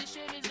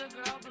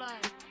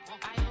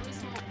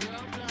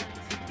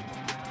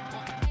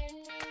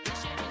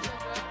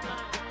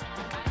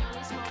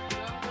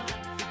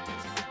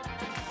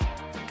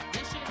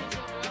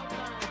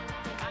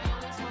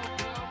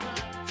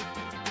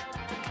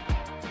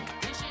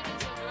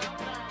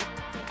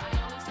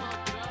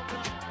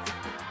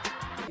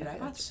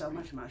so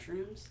much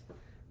mushrooms.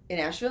 In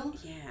Asheville?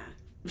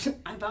 Yeah.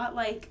 I bought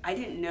I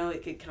didn't know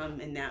it could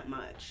come in that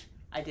much.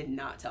 I did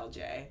not tell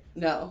Jay.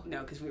 No.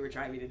 No, because we were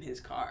driving in his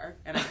car,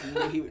 and I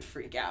knew he would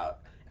freak out.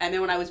 And then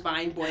when I was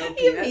buying boiled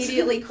he peanuts...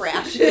 immediately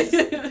crashes.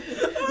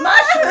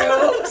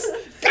 Mushrooms!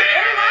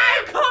 In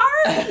my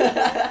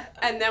car!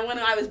 And then when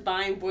I was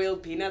buying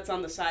boiled peanuts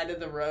on the side of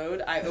the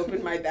road, I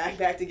opened my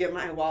backpack to get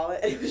my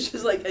wallet, and it was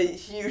just a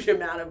huge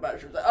amount of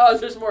mushrooms. Oh,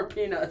 it's just more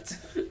peanuts.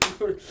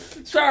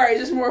 Sorry,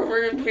 just more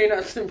friggin'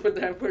 peanuts, and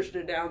pushed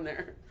it down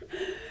there.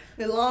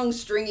 The long,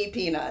 stringy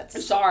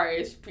peanuts. Sorry,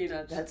 it's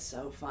peanuts. That's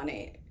so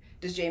funny.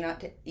 Does Jay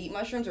not eat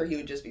mushrooms, or he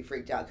would just be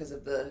freaked out because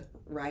of the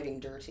riding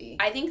dirty?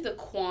 I think the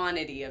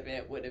quantity of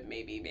it would have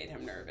maybe made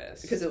him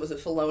nervous. Because it was a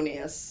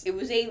felonious. It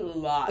was a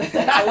lot.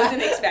 I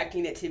wasn't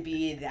expecting it to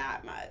be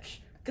that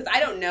much. Because I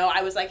don't know.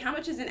 I was like, how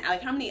much is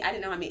how many, I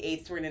didn't know how many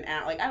eighths were in an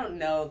ounce. I don't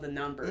know the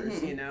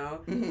numbers, you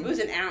know? Mm-hmm. It was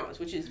an ounce,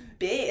 which is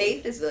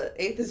big.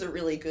 Eighth is a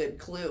really good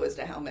clue as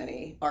to how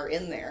many are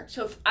in there.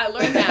 So I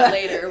learned that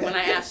later when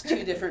I asked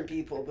 2 different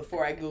people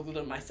before I Googled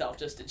them myself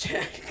just to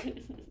check.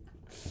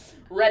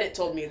 Reddit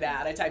told me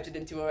that. I typed it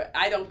into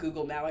I don't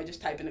Google now. I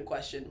just type in a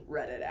question,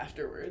 Reddit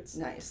afterwards.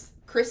 Nice.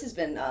 Chris has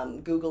been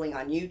Googling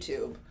on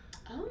YouTube.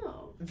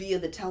 Oh. Via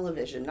the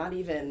television, not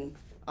even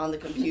on the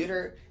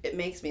computer. It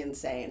makes me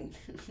insane.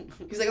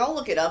 He's like, I'll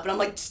look it up. And I'm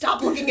like,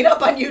 stop looking it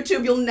up on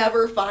YouTube. You'll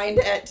never find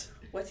it.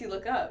 What's he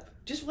look up?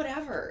 Just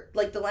whatever.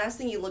 The last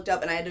thing he looked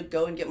up, and I had to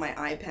go and get my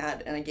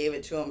iPad, and I gave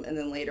it to him, and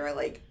then later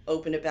I,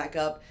 opened it back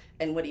up,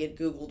 and what he had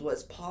Googled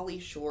was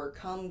Pauly Shore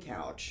cum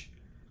couch.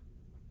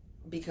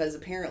 Because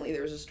apparently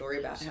there was a story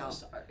about how...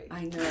 Sorry.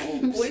 I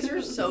know. Boys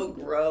are so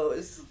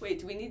gross. Wait,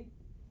 do we need...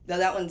 No,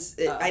 that one's...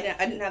 I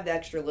didn't have the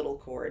extra little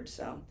cord,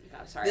 so...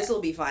 Oh, sorry. This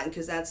will be fine,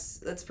 because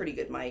that's pretty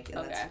good mic, and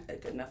okay. That's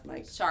a good enough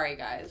mic. Sorry,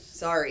 guys.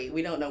 Sorry,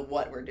 we don't know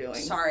what we're doing.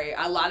 Sorry,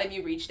 a lot of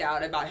you reached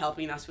out about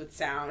helping us with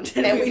sound.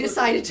 And we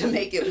decided to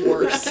make it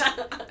worse.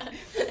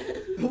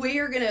 We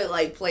are going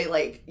to,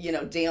 play,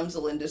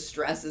 damsel in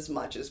distress as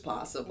much as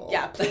possible.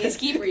 Yeah, please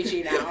keep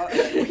reaching out.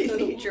 We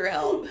need your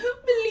help.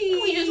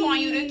 Please. We just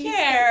want you to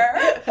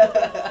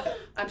care.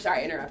 I'm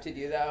sorry I interrupted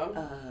you,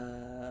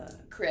 though.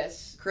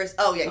 Chris.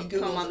 Oh, yeah. He Googled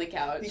come on the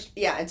couch.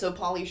 Yeah, and so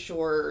Pauly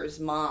Shore's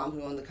mom,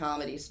 who owned the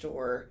Comedy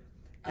Store,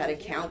 had a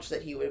couch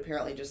that he would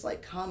apparently just,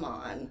 come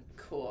on.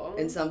 Cool.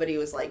 And somebody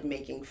was,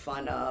 making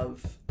fun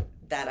of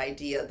that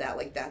idea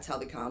that, that's how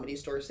the Comedy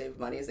Store saved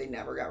money, is they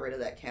never got rid of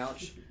that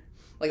couch.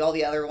 All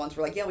the other ones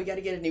were yeah, we got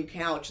to get a new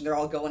couch, and they're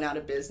all going out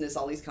of business.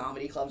 All these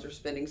comedy clubs are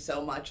spending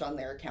so much on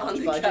their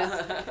couch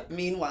budgets.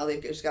 Meanwhile,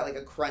 they've just got,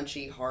 a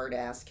crunchy,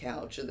 hard-ass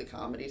couch in the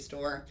Comedy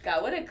Store.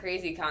 God, what a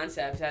crazy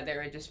concept that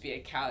there would just be a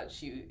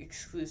couch you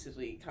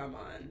exclusively come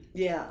on.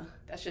 Yeah.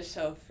 That's just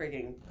so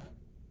friggin'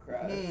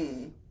 gross.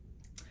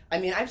 I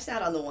mean, I've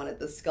sat on the one at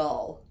the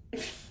Skull.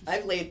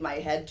 I've laid my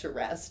head to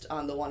rest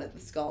on the one at the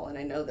Skull, and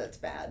I know that's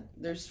bad.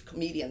 There's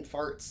comedian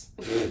farts.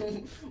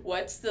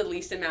 What's the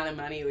least amount of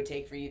money it would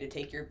take for you to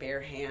take your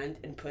bare hand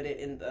and put it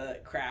in the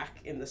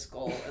crack in the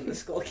skull and the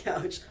skull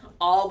couch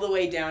all the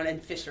way down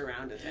and fish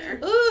around in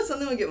there? Ooh,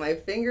 something would get my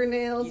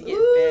fingernails. You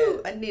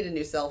get bit. I'd need a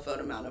new cell phone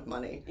amount of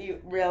money.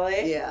 You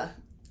really? Yeah.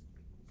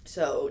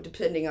 So,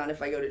 depending on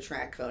if I go to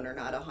Track Phone or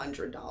not,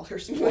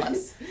 $100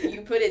 plus.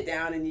 You put it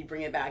down and you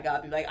bring it back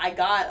up. You're like, I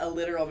got a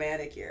literal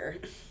manicure.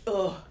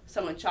 Ugh.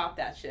 Someone chopped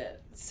that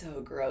shit.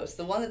 So gross.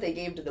 The one that they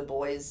gave to the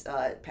boys,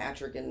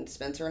 Patrick and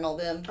Spencer and all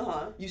them,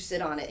 you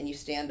sit on it and you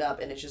stand up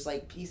and it's just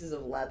pieces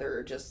of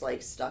leather just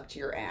stuck to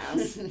your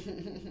ass.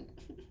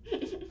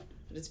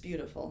 But it's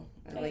beautiful.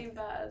 Ain't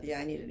bad. Yeah,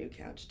 I need a new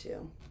couch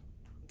too.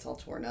 It's all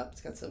torn up.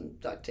 It's got some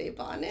duct tape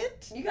on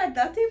it. You got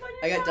duct tape on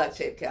your couch? I got duct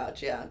tape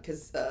couch, yeah.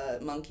 Because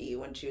Monkey,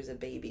 when she was a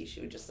baby,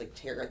 she would just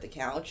tear at the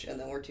couch, and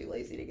then we're too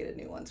lazy to get a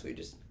new one, so we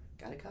just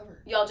got a cover.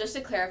 Y'all, just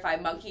to clarify,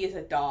 Monkey is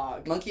a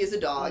dog. Monkey is a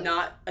dog.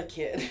 Not a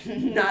kid.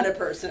 Not a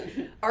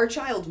person. Our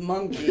child,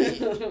 Monkey.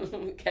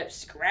 Kept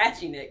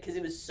scratching it because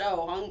it was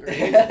so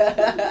hungry.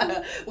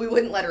 We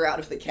wouldn't let her out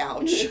of the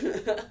couch.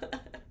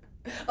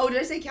 Oh, did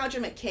I say couch? I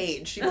meant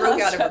cage. She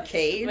broke out of her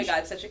cage. Oh my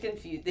god, such a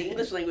the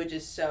English language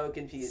is so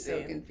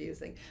confusing. So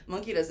confusing.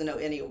 Monkey doesn't know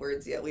any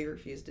words yet. We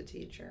refuse to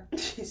teach her.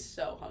 She's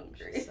so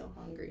hungry. She's so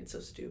hungry and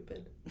so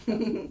stupid.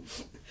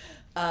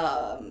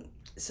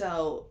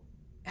 So,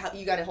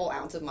 you got a whole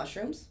ounce of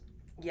mushrooms?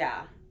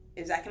 Yeah.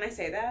 Can I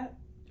say that?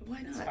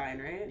 Why not? It's fine,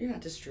 right? You're not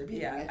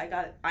distributing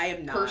it. I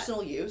am not.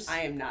 Personal use?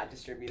 I am not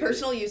distributing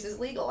Personal use is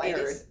legal, I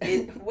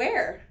heard.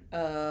 Where?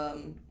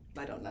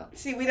 I don't know.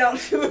 See, we don't.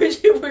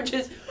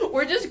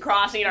 We're just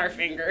crossing our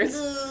fingers.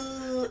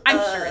 I'm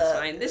sure it's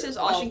fine. This is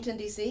Washington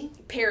D.C.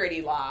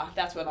 Parody law.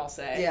 That's what I'll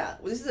say. Yeah,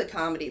 well, this is a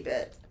comedy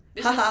bit.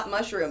 Haha,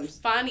 mushrooms.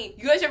 Funny.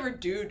 You guys ever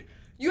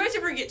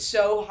get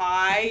so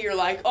high? You're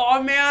like,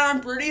 oh man, I'm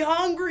pretty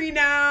hungry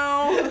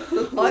now.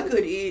 I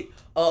could eat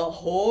a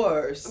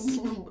horse.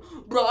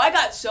 Bro, I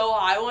got so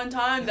high one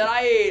time that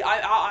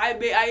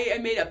I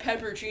made a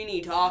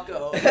pepperoni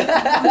taco. It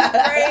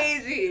was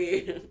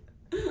crazy.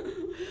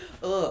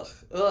 Ugh,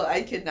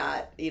 I could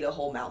not eat a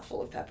whole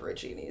mouthful of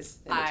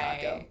pepperoncinis in a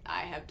taco.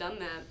 I have done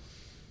that.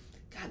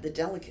 God, the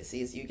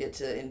delicacies you get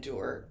to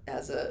endure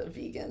as a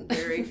vegan.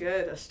 Very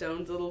good. A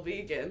stoned little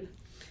vegan.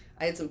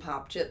 I had some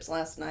pop chips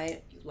last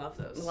night. You love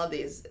those. I love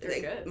these.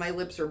 They're good. My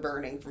lips were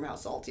burning from how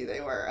salty they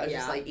were. I was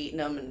just like eating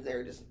them, and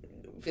they're just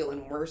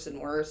feeling worse and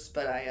worse.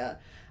 But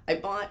I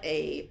bought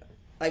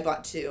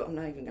two. I'm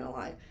not even gonna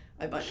lie.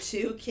 I bought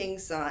 2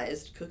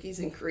 king-sized cookies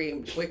and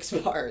cream Twix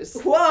bars.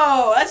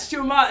 Whoa, that's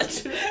too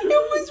much. It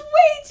was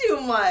way too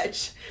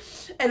much.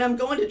 And I'm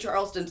going to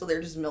Charleston until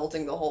they're just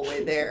melting the whole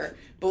way there.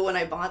 But when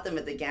I bought them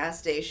at the gas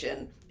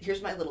station,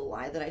 here's my little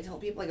lie that I tell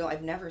people. I go,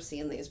 I've never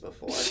seen these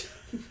before.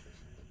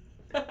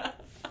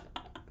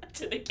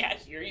 To the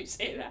cashier, you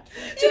say that.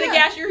 To the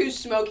cashier who's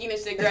smoking a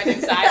cigarette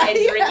inside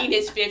and drinking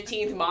his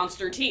 15th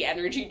Monster Tea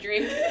energy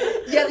drink.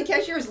 Yeah, the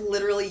cashier is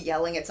literally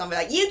yelling at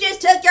somebody like, you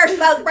just took your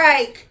smoke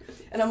break!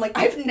 And I'm like,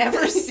 I've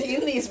never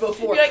seen these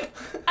before. You're like,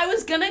 I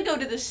was gonna go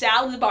to the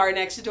salad bar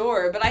next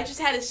door, but I just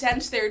had a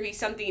sense there'd be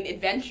something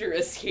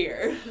adventurous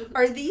here.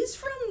 Are these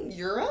from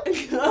Europe?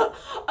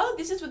 Oh,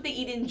 this is what they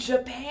eat in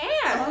Japan.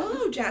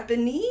 Oh,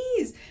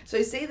 Japanese. So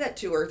I say that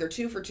to her. They're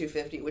 2 for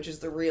 $2.50, which is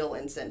the real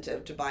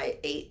incentive to buy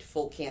 8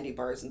 full candy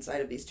bars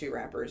inside of these 2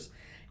 wrappers.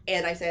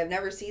 And I say, I've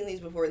never seen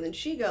these before. And then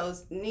she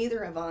goes,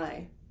 neither have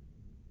I.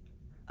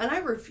 And I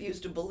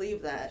refuse to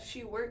believe that.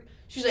 She's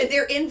like,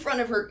 they're in front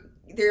of her.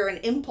 They're an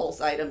impulse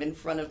item in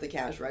front of the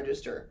cash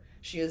register.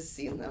 She has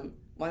seen them.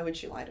 Why would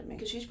she lie to me?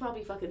 Because she's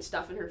probably fucking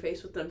stuffing her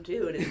face with them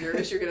too, and is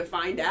nervous you're gonna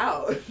find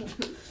out.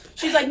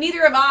 She's like,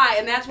 neither have I,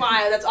 and that's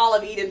all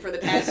I've eaten for the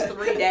past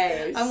 3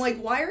 days. I'm like,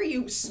 why are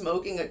you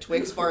smoking a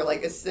Twix bar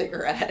like a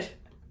cigarette?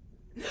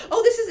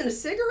 Oh, this isn't a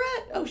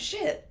cigarette? Oh,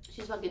 shit.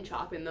 She's fucking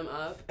chopping them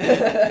up.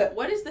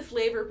 What is the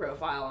flavor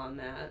profile on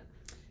that?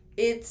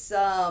 It's,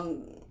 I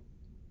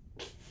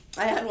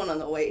had one on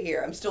the way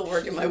here. I'm still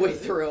working my way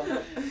through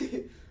them.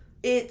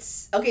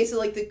 It's, okay, so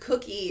like the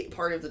cookie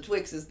part of the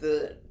Twix is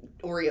the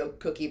Oreo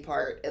cookie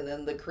part, and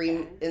then the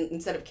cream,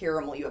 instead of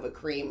caramel, you have a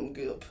cream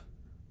goop.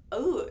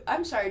 Oh,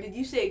 I'm sorry, did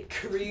you say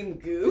cream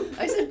goop?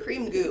 I said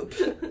cream goop.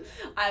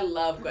 I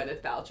love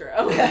Gwyneth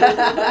Paltrow.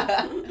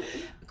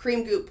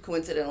 Cream goop,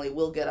 coincidentally,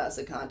 will get us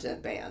a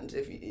content banned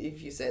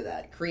if you say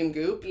that. Cream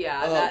goop?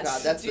 Yeah,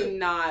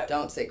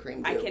 don't say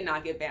cream goop. I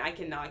cannot get banned. I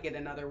cannot get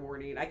another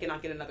warning. I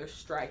cannot get another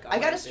strike on I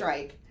got a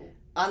strike.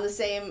 On the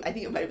same, I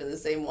think it might have been the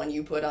same one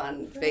you put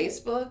on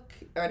Facebook,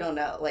 or I don't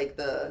know, like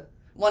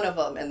one of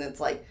them, and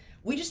it's like,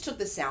 we just took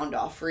the sound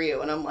off for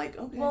you, and I'm like,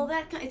 okay. Well,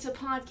 it's a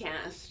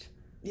podcast.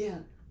 Yeah.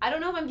 I don't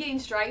know if I'm getting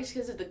strikes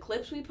because of the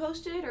clips we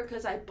posted, or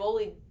because I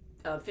bullied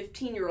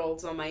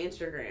 15-year-olds on my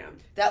Instagram.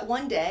 That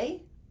one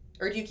day?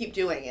 Or do you keep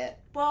doing it?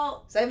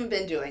 Well... So I haven't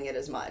been doing it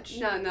as much.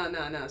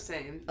 No,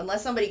 same.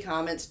 Unless somebody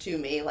comments to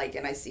me, like,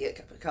 and I see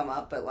it come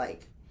up, but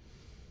like...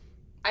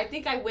 I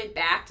think I went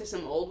back to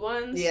some old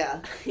ones.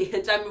 Yeah.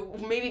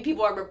 Maybe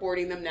people are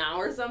reporting them now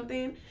or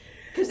something.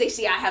 Because they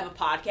see I have a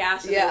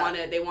podcast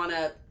and they want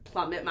to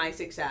plummet my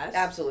success.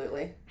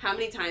 Absolutely. How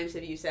many times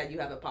have you said you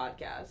have a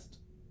podcast?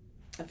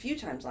 A few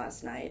times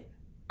last night.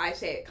 I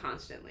say it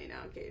constantly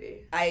now,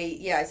 Katie.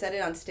 I said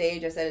it on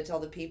stage. I said it to all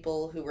the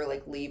people who were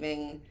like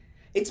leaving.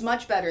 It's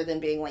much better than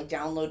being like,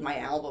 download my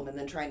album and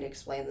then trying to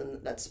explain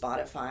them that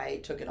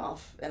Spotify took it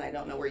off and I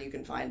don't know where you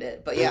can find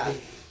it. But yeah.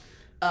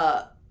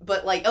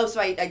 But like,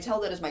 so I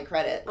tell that as my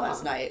credit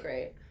last night.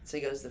 Great. So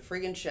he goes, the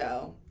friggin'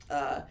 show.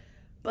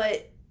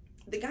 But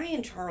the guy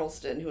in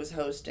Charleston who was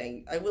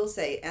hosting, I will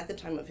say, at the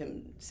time of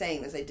him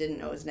saying this, I didn't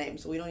know his name,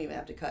 so we don't even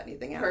have to cut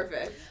anything out.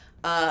 Perfect.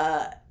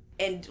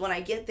 And when I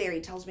get there, he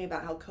tells me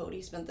about how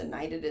Cody spent the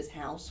night at his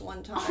house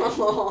one time.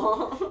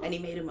 Aww. And he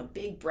made him a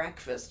big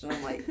breakfast. And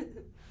I'm like,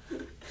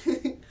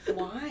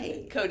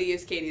 why? Cody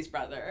is Katie's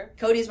brother.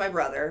 Cody's my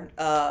brother.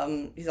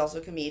 He's also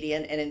a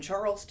comedian. And in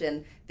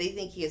Charleston, they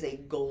think he is a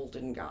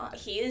golden god.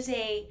 He is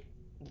a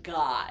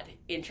god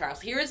in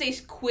Charleston. Here is a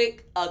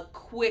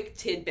quick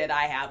tidbit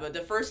I have.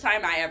 The first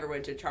time I ever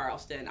went to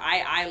Charleston,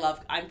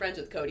 I'm friends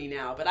with Cody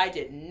now, but I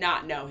did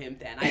not know him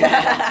then.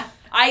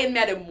 I had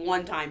met him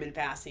one time in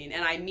passing,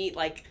 and I meet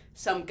like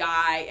some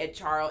guy in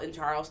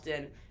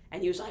Charleston,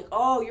 and he was like,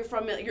 "Oh, you're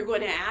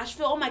going to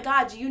Asheville? Oh my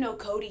God, do you know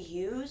Cody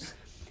Hughes?"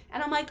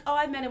 And I'm like, "Oh,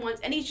 I've met him once,"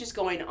 and he's just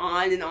going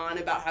on and on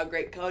about how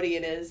great Cody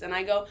it is, and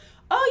I go,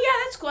 "Oh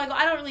yeah, that's cool." I go,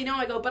 "I don't really know."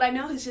 I go, "But I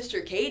know his sister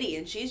Katie,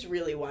 and she's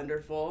really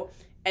wonderful."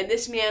 And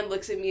this man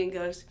looks at me and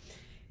goes,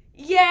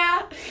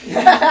 "Yeah,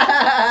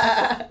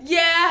 yeah,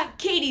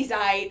 Katie's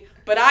aight,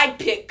 but I'd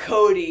pick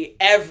Cody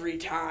every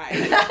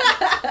time."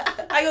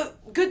 I go,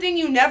 "Good thing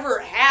you never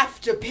have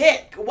to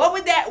pick.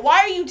 Why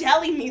are you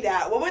telling me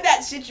that? What would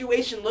that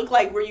situation look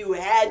like where you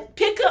had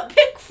pick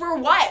for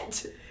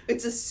what?"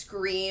 It's a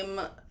Scream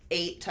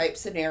 8 type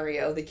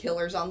scenario. The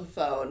killer's on the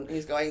phone.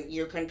 He's going,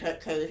 "You can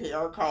pick Katie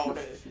or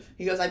Cody."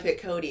 He goes, "I pick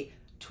Cody."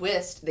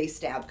 Twist, they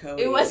stab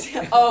Cody. It was,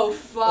 oh,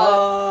 fuck.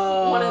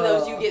 Oh. One of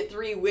those you get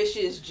 3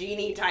 wishes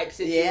genie type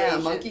situations. Yeah,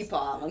 monkey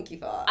paw.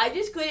 I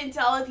just couldn't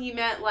tell if he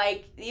meant,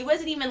 like, he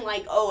wasn't even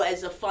like, oh,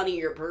 as a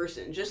funnier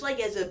person, just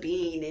like as a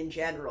being in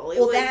general.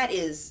 That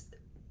is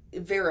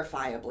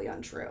verifiably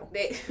untrue.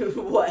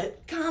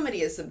 What?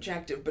 Comedy is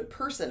subjective, but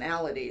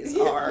personalities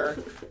are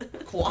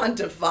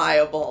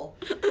quantifiable.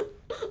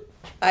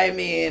 I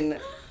mean,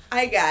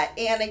 I got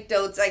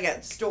anecdotes, I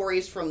got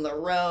stories from the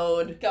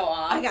road. Go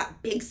on. I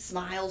got big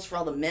smiles for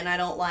all the men I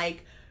don't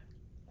like.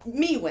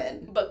 Me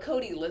win. But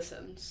Cody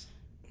listens.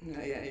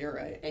 Oh, yeah, you're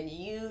right. And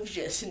you've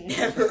just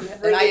never I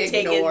friggin'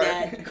 taken ignore.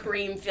 that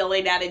cream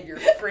filling out of your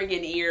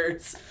friggin'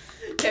 ears.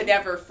 To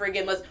never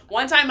friggin' listen.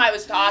 One time I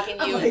was talking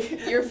to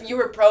you, you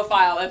were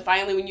profile, and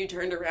finally when you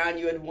turned around,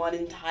 you had one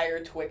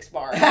entire Twix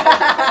bar.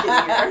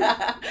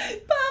 Bum,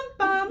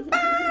 bum,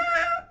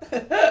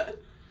 bum.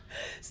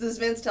 So this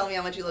man's telling me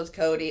how much he loves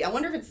Cody. I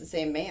wonder if it's the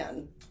same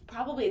man.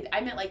 Probably,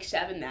 I met like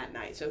 7 that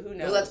night, so who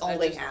knows? Well, that's all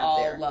they have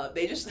there.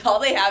 All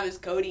they have is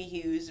Cody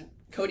Hughes.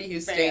 Cody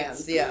Hughes fans.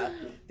 stands, yeah.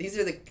 These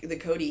are the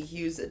Cody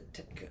Hughes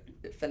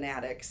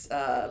fanatics.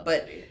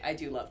 But I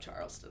do love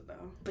Charleston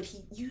though. But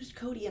he used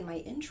Cody in my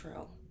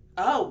intro.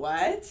 Oh,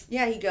 what?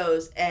 Yeah, he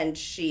goes, and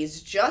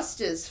she's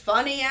just as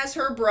funny as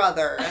her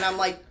brother. And I'm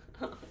like,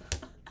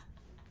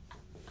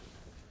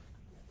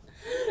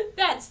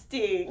 that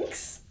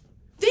stinks.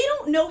 they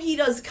don't know he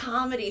does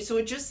comedy, so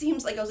it just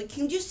seems like, I was like,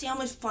 can you just see how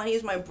much funny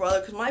is my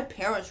brother? Because my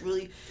parents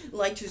really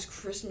liked his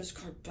Christmas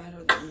card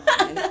better than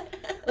mine.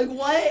 Like,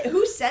 what?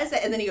 Who says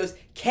that? And then he goes,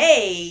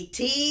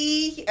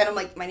 Katie. And I'm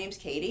like, my name's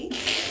Katie?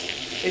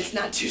 It's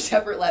not 2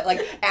 separate like,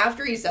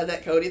 after he said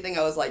that Cody thing,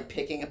 I was, like,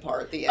 picking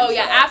apart the intro. Oh,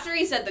 yeah, after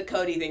he said the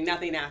Cody thing,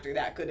 nothing after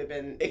that could have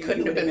been... It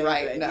couldn't have been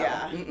right, good. no.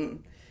 Yeah. Mm-mm.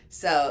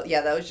 So,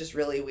 yeah, that was just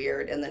really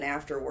weird. And then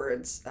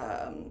afterwards,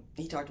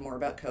 he talked more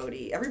about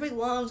Cody. Everybody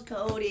loves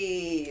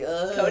Cody.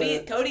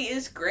 Ugh. Cody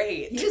is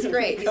great. He is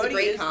great. He's Cody a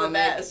great is comic. The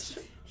best.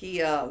 He,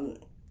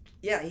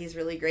 yeah, he's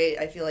really great.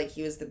 I feel like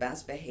he was the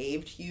best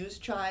behaved Hughes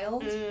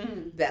child.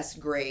 Best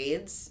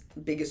grades.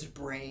 Biggest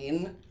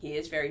brain. He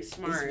is very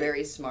smart. He's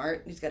very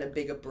smart. He's got a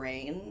big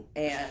brain.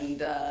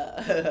 And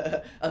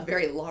a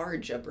very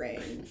large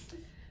brain.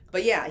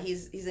 But yeah,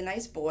 he's a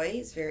nice boy.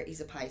 He's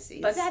a Pisces.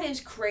 But that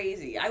is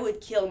crazy. I would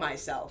kill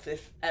myself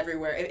if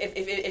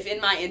in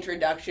my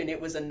introduction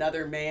it was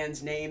another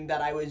man's name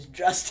that I was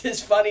just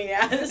as funny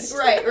as.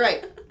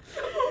 Right.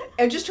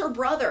 And just her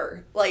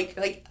brother, like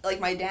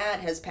my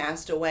dad has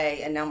passed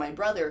away, and now my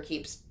brother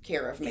keeps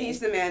care of me. He's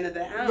the man of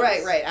the house.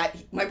 Right.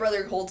 My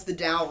brother holds the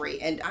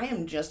dowry, and I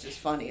am just as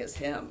funny as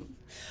him.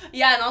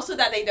 Yeah, and also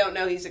that they don't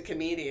know he's a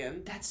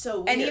comedian. That's so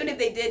weird. And even if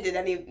they did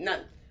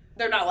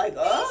they're not like,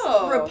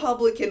 oh.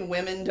 Republican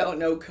women don't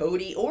know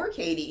Cody or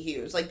Katie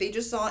Hughes. Like, they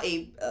just saw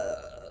a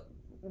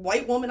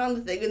white woman on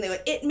the thing, and they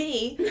went, "It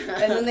me,"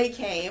 and then they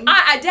came.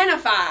 I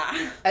identify.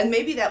 And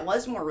maybe that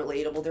was more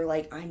relatable. They're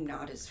like, I'm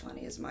not as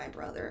funny as my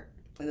brother.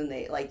 And then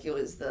they, like, it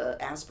was the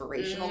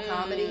aspirational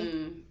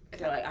comedy.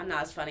 They're like, I'm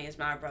not as funny as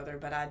my brother,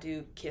 but I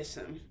do kiss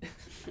him.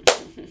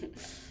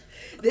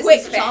 This Quick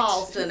is fix.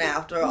 Charleston,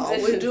 after all.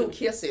 We do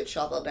kiss each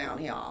other down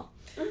here.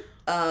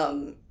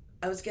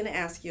 I was going to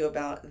ask you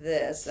about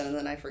this, and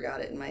then I forgot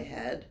it in my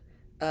head.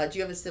 Do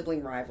you have a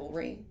sibling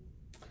rivalry?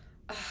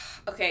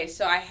 Okay,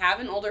 so I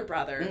have an older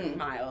brother,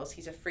 Miles.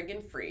 He's a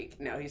friggin' freak.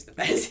 No, he's the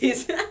best.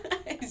 He's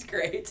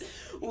great.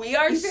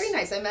 He's very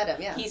nice. I met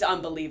him, yeah. He's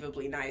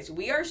unbelievably nice.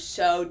 We are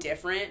so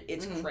different.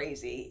 It's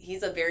crazy.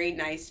 He's a very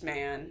nice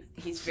man.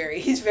 He's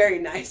very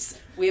nice.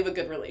 We have a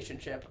good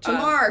relationship.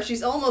 Tamar,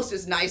 she's almost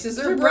as nice as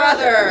her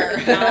brother.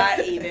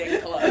 Not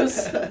even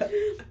close.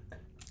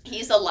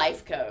 He's a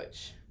life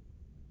coach.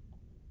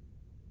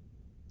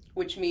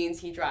 Which means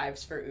he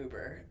drives for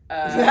Uber.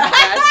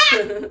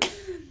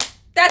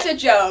 That's a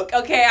joke.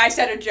 Okay, I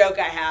said a joke.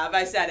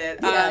 I said it.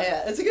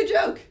 Yeah, it's a good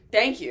joke.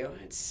 Thank you.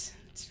 It's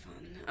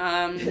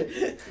fun.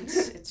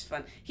 It's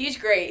fun. He's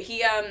great.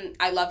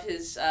 I love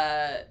his.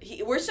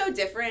 We're so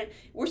different.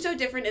 We're so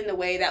different in the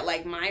way that,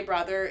 like, my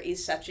brother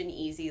is such an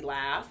easy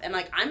laugh, and,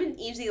 like, I'm an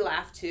easy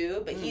laugh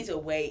too, but he's a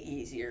way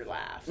easier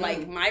laugh.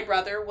 Like, my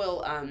brother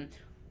will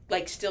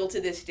like, still to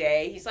this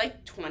day, he's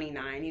like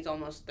 29, he's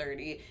almost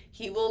 30.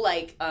 He will,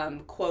 like,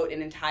 quote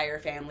an entire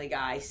Family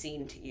Guy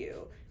scene to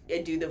you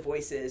and do the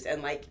voices,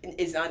 and, like,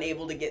 is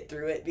unable to get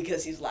through it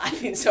because he's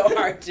laughing so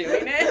hard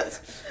doing it.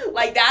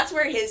 Like, that's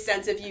where his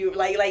sense of humor,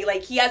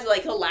 like he has,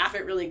 like, he'll laugh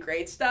at really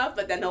great stuff,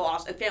 but then he'll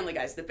also, and Family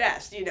Guy's the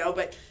best, you know,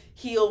 but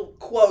he'll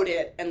quote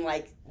it, and,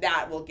 like,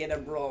 that will get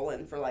him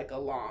rolling for, like, a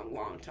long,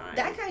 long time.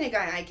 That kind of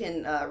guy I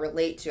can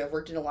relate to. I've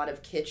worked in a lot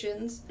of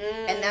kitchens,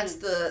 and that's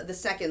the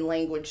second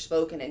language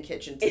spoken in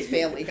kitchens is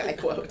Family Guy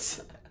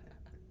quotes.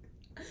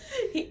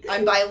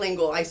 I'm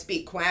bilingual. I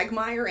speak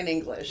Quagmire and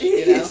English,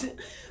 you know?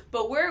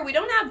 But we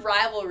don't have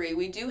rivalry.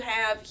 We do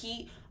have,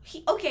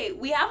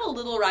 we have a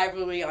little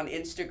rivalry on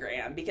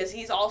Instagram because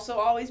he's also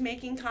always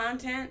making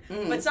content,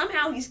 but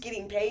somehow he's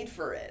getting paid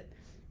for it.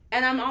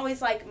 And I'm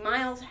always like,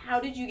 Miles, how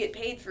did you get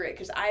paid for it?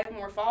 Because I have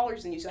more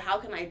followers than you, so how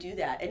can I do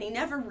that? And he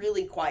never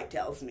really quite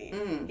tells me.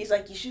 He's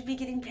like, you should be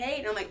getting paid.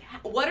 And I'm like,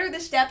 what are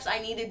the steps I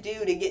need to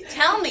do to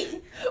tell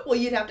me? Well,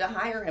 you'd have to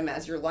hire him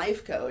as your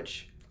life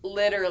coach.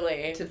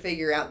 Literally. to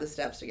figure out the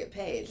steps to get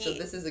paid. So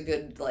this is a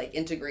good, like,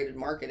 integrated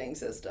marketing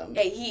system.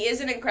 Hey, he is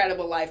an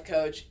incredible life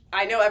coach.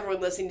 I know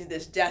everyone listening to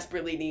this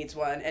desperately needs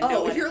one. And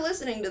if you're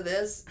listening to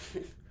this,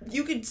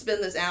 you could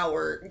spend this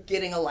hour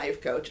getting a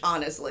life coach,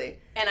 honestly.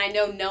 And I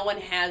know no one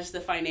has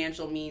the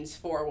financial means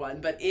for one,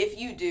 but if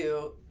you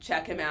do,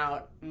 check him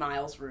out,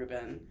 Miles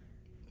Rubin.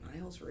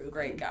 Miles Rubin.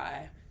 Great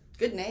guy.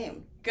 Good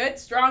name. Good,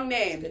 strong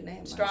name. Good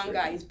name. Strong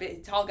guy. He's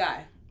big, tall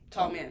guy.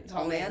 Tall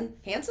man.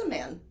 Handsome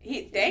man.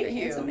 Thank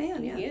you. Handsome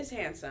man, yeah. He is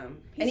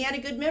handsome. And he had a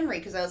good memory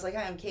because I was like,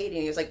 hi, I'm Katie.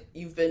 And he was like,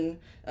 you've been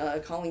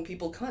calling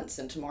people cunts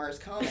in Tamara's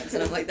comments.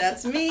 And I'm like,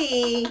 that's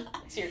me.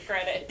 That's your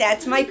credit.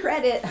 That's my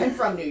credit. I'm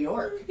from New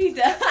York. He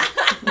does.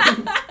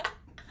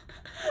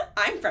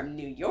 I'm from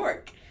New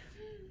York.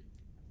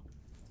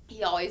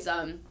 He always,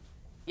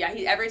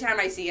 every time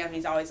I see him,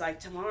 he's always like,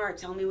 Tamara,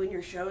 tell me when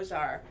your shows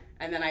are.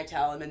 And then I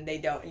tell him, and he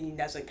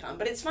doesn't come.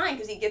 But it's fine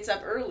because he gets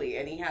up early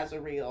and he has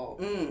a real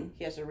job.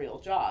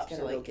 He's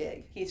got a real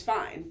gig. He's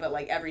fine. But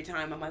like every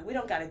time I'm like, we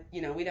don't gotta,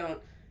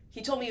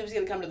 He told me he was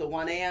gonna come to the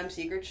 1 a.m.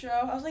 secret show.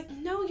 I was like,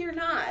 no, you're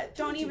not.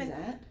 Don't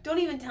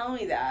even tell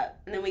me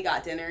that. And then we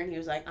got dinner and he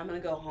was like, I'm gonna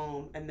go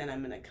home and then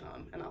I'm gonna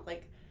come. And I was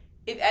like,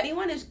 if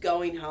anyone is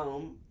going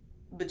home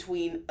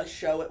between a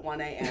show at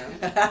 1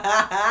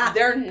 a.m.,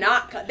 they're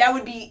not. That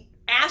would be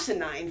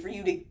asinine for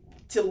you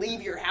to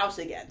leave your house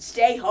again.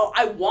 Stay home.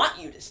 I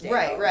want you to stay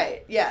home.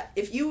 Right. Yeah.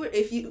 If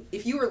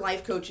you were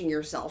life coaching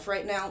yourself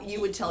right now, you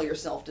would tell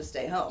yourself to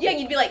stay home. Yeah,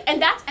 you'd be like,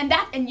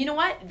 and you know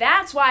what?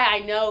 That's why I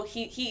know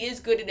he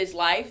is good at his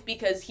life,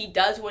 because he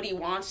does what he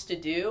wants to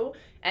do.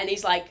 And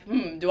he's like,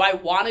 do I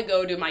want to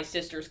go to my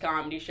sister's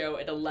comedy show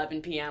at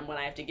 11 p.m. when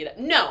I have to get up?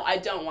 No, I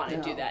don't want to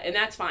do that. And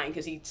that's fine,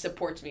 because he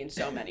supports me in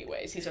so many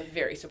ways. He's a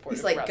very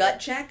supportive brother. Gut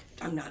check?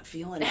 I'm not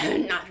feeling it.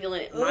 I'm not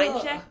feeling it.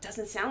 Mind check?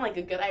 Doesn't sound like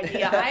a good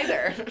idea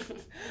either. I'm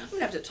going to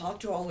have to talk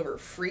to all of her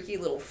freaky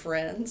little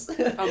friends.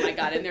 Oh my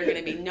God,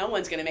 and no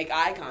one's going to make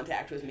eye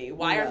contact with me.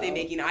 Why aren't they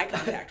making eye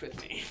contact with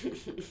me?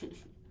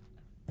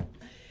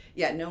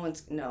 Yeah, no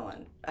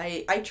one.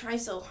 I try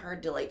so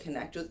hard to, like,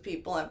 connect with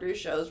people after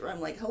shows where I'm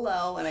like,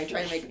 hello, and I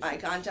try to make eye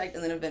contact,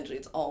 and then eventually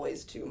it's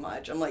always too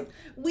much. I'm like,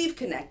 we've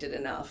connected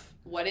enough.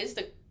 What's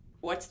the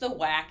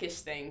wackest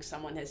thing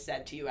someone has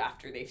said to you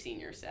after they've seen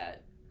your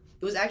set?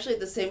 It was actually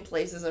at the same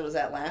place as I was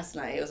at last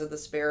night. It was at the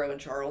Sparrow in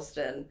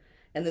Charleston,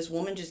 and this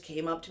woman just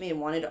came up to me and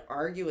wanted to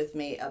argue with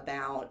me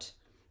about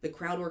the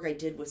crowd work I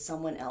did with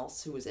someone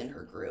else who was in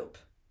her group.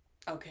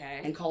 Okay.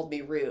 And called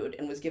me rude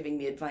and was giving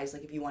me advice,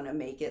 like, if you want to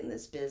make it in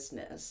this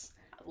business,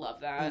 I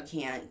love that.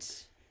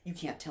 You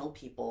can't tell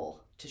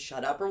people to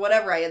shut up or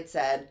whatever I had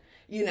said,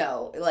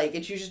 like,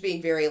 and she was just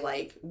being very,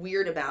 like,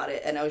 weird about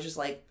it. And I was just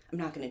like, I'm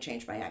not going to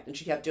change my act. And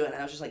she kept doing it.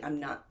 And I was just like,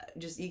 I'm not,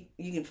 just, you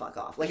can fuck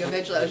off. Like,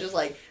 eventually I was just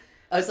like,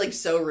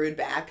 so rude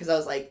back because I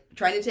was like,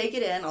 trying to take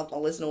it in.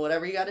 I'll listen to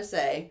whatever you got to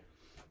say.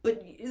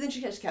 But then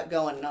she just kept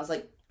going. And I was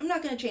like, I'm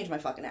not going to change my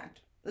fucking act.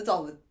 That's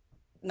all.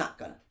 Not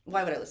gonna.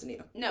 Why would I listen to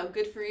you? No,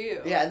 good for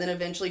you. Yeah, and then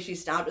eventually she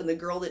stopped, and the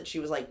girl that she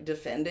was, like,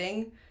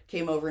 defending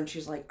came over, and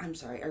she's like, I'm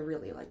sorry, I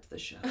really liked the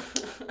show.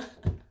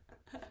 I'm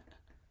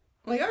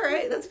like, all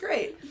right, that's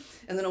great.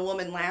 And then a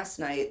woman last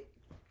night,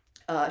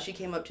 she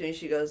came up to me, and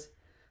she goes,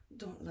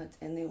 don't let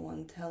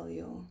anyone tell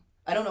you.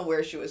 I don't know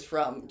where she was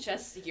from.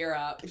 Just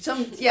Europe.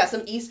 Some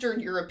Eastern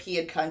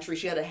European country.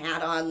 She had a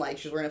hat on, like,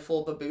 she was wearing a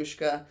full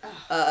babushka.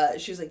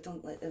 She was like,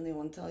 don't let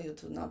anyone tell you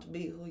to not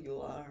be who you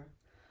are.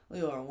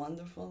 You are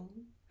wonderful.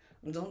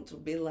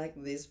 Don't be like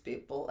these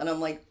people. And I'm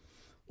like,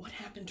 what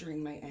happened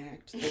during my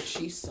act that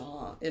she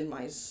saw in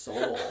my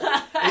soul?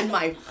 In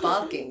my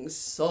fucking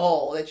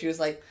soul. That she was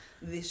like,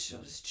 this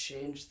show's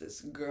changed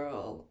this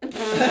girl. Like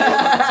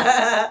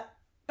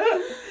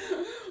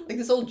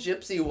this old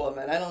gypsy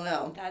woman. I don't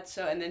know.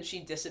 And then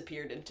she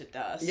disappeared into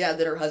dust. Yeah,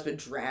 that her husband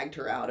dragged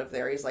her out of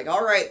there. He's like,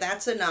 all right,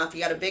 that's enough.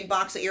 You got a big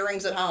box of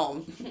earrings at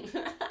home.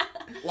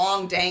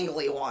 Long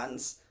dangly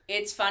ones.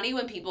 It's funny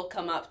when people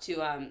come up to,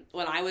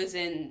 when I was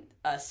in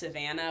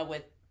Savannah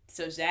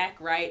so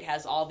Zach Wright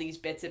has all these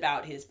bits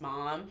about his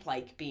mom,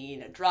 like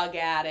being a drug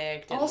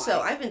addict. And also,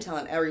 I've been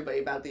telling everybody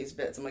about these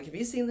bits. I'm like, have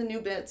you seen the new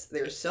bits?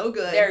 They're so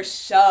good. They're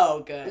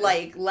so good.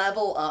 Like,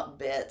 level up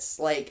bits.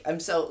 Like, I'm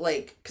so,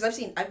 like,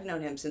 because I've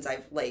known him since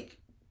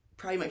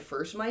probably my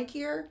first mic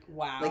here.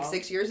 Wow. Like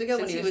 6 years ago.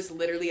 Since he was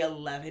literally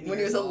 11 years old. When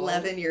he was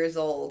 11 years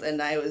old,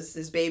 and I was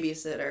his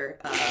babysitter.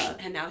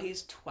 And now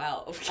he's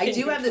 12. I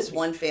do have this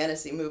one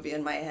fantasy movie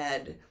in my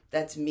head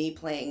that's me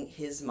playing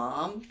his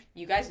mom.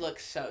 You guys look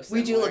so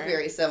similar. We do look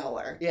very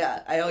similar.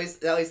 Yeah. I always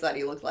thought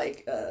he looked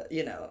like,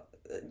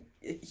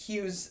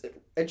 Hughes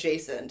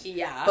adjacent.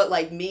 Yeah. But,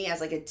 like, me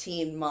as, like, a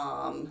teen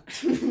mom.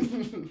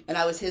 And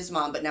I was his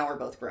mom, but now we're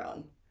both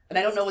grown. And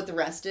I don't know what the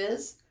rest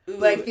is,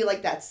 but I feel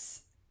like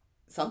that's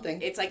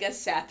something. It's like a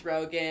Seth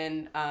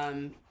Rogen,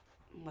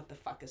 what the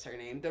fuck is her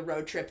name? The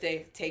road trip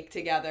they take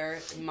together.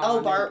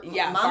 Mamma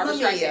Mia.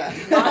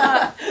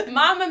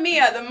 Mamma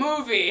Mia, the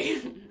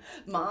movie.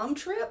 Mom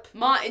trip?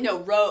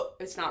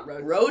 It's not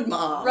road. Road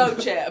mom.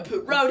 Road trip.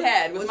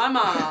 Roadhead with my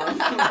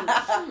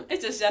mom.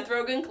 It's a Seth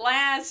Rogen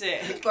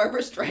classic.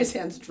 Barbara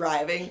Streisand's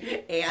driving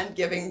and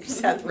giving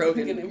Seth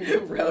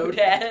Rogen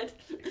Roadhead.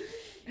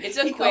 It's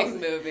a quick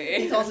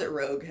movie. He calls it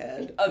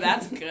Roguehead. Oh,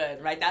 that's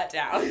good. Write that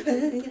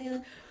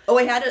down. Oh,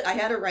 I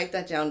had a write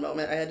that down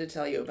moment. I had to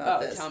tell you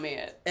about this. Oh, tell me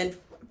it. And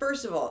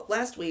first of all,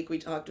 last week we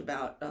talked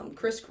about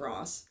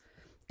Crisscross,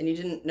 and you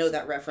didn't know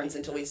that reference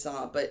until we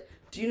saw it, but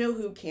do you know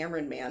who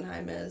Cameron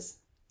Manheim is?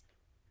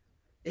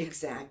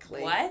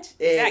 Exactly. What?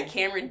 Is that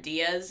Cameron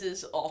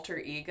Diaz's alter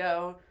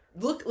ego?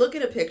 Look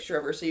at a picture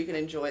of her so you can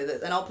enjoy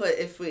this. And I'll put,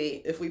 if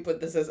we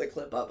put this as a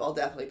clip up, I'll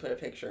definitely put a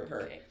picture of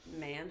her. Okay.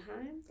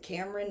 Manheim?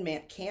 Cameron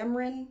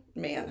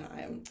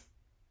Manheim.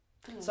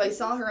 So I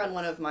saw her on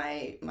one of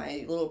my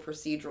little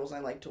procedurals I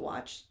like to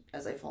watch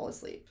as I fall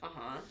asleep.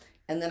 Uh-huh.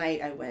 And then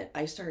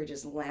I started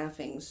just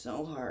laughing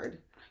so hard.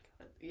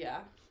 Yeah.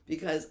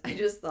 Because I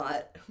just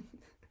thought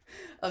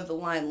of the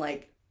line,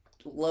 like,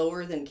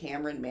 lower than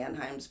Cameron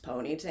Manheim's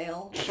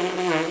ponytail.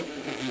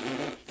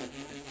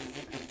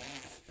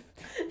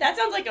 That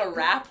sounds like a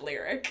rap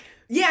lyric.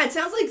 Yeah, it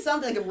sounds like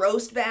something, like a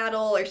roast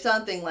battle or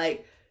something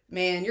like,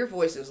 man, your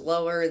voice is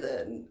lower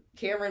than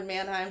Cameron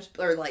Manheim's,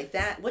 or like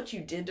that, what you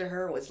did to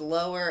her was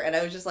lower. And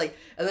I was just like,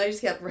 and then I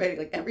just kept writing,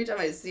 like, every time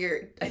I see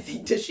her, I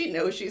think, does she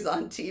know she's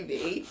on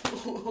TV?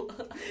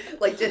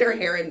 Like, did her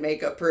hair and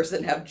makeup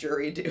person have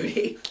jury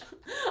duty?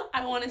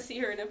 I want to see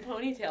her in a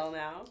ponytail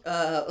now.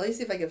 Let me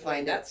see if I can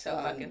find it. That's so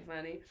fucking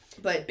funny.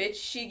 But bitch,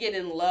 she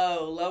getting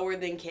lower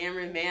than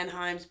Cameron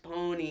Manheim's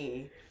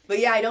pony. But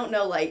yeah, I don't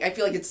know, like, I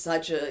feel like it's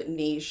such a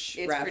niche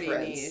reference.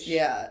 Pretty niche.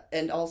 Yeah,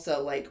 and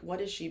also, like,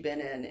 what has she been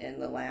in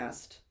the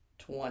last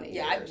 20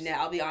 years? Yeah,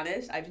 I'll be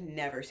honest, I've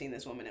never seen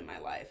this woman in my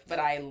life, but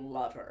I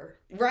love her.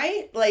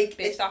 Right? Like,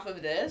 based off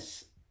of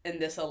this, and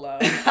this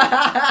alone, it's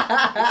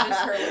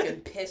just her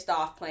looking pissed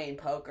off playing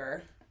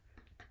poker.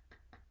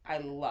 I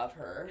love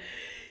her.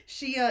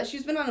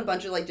 She's been on a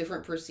bunch of, like,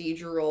 different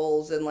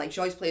procedurals, and, like, she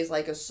always plays,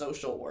 like, a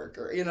social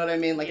worker, you know what I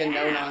mean? Like, a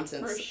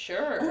no-nonsense. For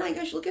sure. Oh my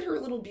gosh, look at her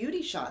little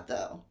beauty shot,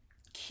 though.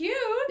 Cute.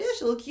 Yeah,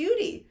 she's a little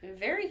cutie.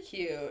 Very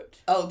cute.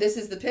 Oh, this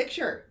is the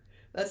picture.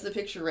 That's the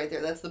picture right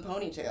there. That's the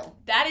ponytail.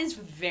 That is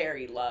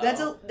very low.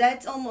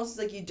 That's almost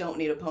like you don't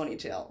need a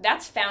ponytail.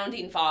 That's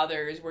founding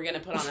fathers. We're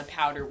gonna put on a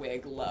powder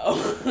wig low.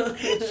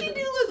 She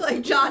do look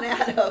like John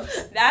Adams.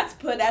 That's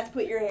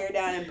put your hair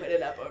down and put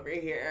it up over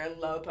here.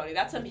 Low pony.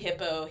 That's some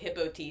hippo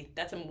teeth.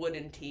 That's some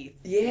wooden teeth.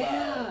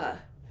 Yeah. Low.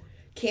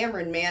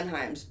 Cameron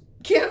Manheim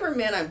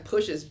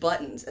pushes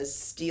buttons as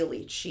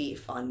Steely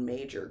Chief on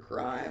Major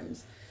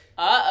Crimes.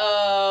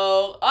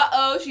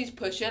 Uh-oh, she's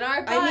pushing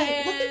our buttons.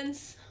 I mean,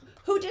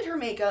 who did her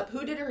makeup?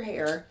 Who did her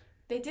hair?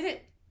 They did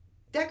it.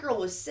 That girl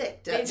was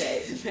sick that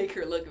day. They make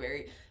her look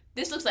very...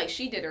 This looks like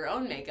she did her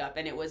own makeup,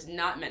 and it was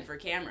not meant for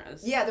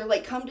cameras. Yeah, they're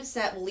like, come to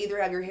set, we'll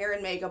either have your hair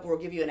and makeup or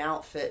we'll give you an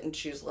outfit. And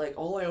she's like,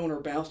 all I own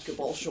are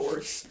basketball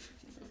shorts.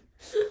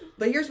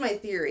 But here's my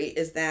theory,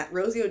 is that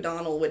Rosie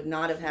O'Donnell would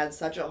not have had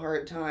such a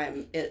hard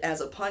time as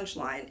a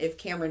punchline if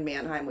Cameron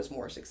Manheim was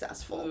more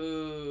successful.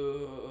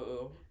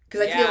 Ooh.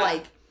 Because I feel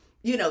like,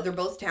 you know, they're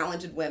both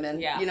talented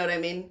women. Yeah. You know what I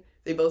mean?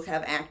 They both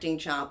have acting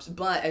chops,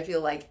 but I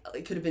feel like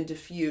it could have been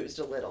diffused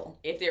a little.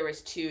 If there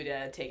was two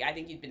to take, I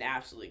think you'd been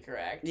absolutely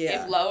correct.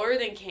 Yeah. If lower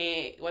than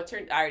what's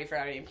her, I already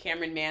forgot her name,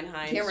 Cameron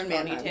Manheim's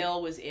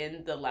ponytail was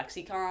in the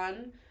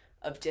lexicon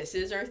of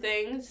disses or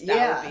things,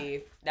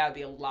 that would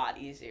be a lot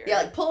easier.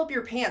 Yeah, like, pull up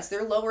your pants.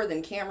 They're lower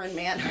than Cameron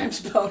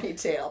Manheim's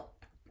ponytail.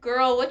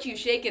 Girl, what you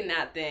shaking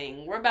that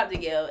thing? We're about to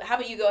get, how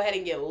about you go ahead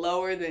and get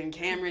lower than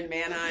Cameron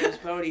Manheim's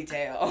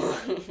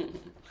ponytail?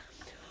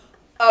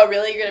 Oh,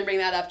 really? You're going to bring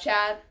that up,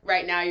 Chad?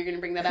 Right now you're going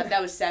to bring that up?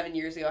 That was 7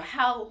 years ago.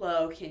 How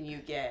low can you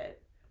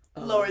get?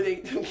 Lower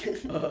than...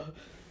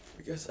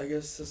 I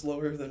guess it's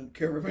lower than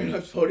Cameron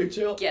Manheim's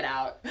ponytail. Get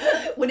out.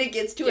 When it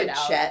gets to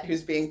Chet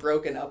who's being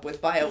broken up with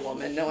by a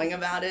woman knowing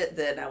about it,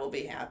 then I will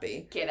be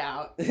happy. Get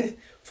out.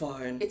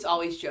 Fine. It's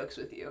always jokes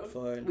with you.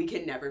 Fine. We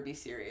can never be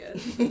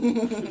serious.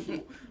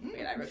 Wait,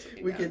 I wrote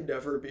something down. Can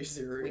never be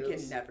serious. We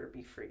can never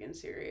be friggin'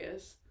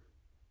 serious.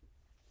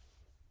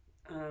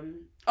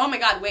 Oh my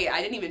god, wait,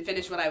 I didn't even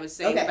finish what I was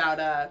saying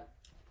about,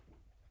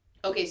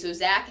 okay, so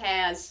Zach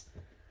has,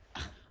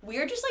 we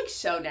are just, like,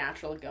 so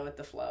natural to go with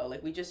the flow.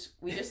 Like, we just,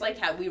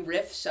 like, we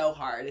riff so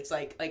hard. It's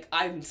like,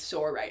 I'm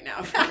sore right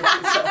now from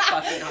riffing so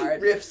fucking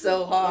hard. Riff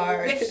so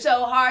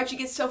hard. She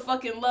gets so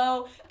fucking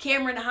low.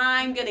 Cameron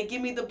Heim gonna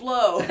give me the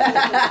blow.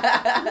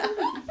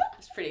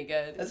 It's pretty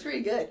good. That's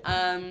pretty good.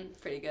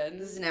 Pretty good.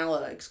 This is now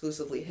an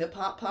exclusively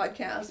hip-hop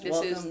podcast.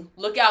 Welcome.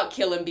 Look out,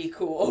 kill and be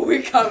cool.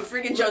 We're coming.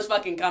 Friggin' Joe's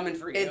fucking coming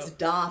for you. It's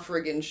da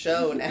friggin'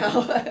 show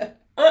now.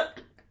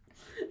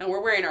 And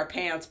we're wearing our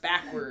pants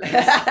backwards.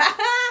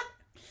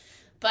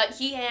 But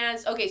he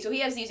has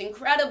these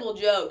incredible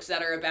jokes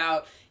that are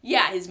about,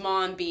 his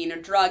mom being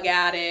a drug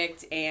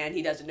addict, and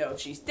he doesn't know if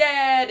she's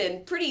dead,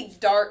 and pretty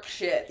dark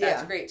shit.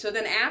 That's great. So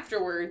then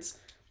afterwards,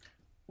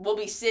 we'll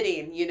be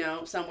sitting,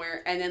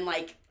 somewhere, and then,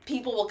 like,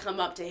 people will come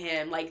up to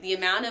him. Like, the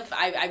amount of,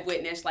 I've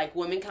witnessed, like,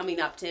 women coming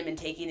up to him and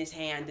taking his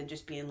hand and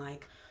just being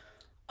like,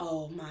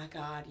 oh my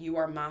God, you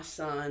are my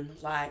son.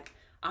 Like,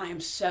 I am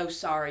so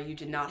sorry you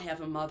did not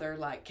have a mother.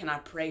 Like, can I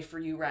pray for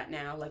you right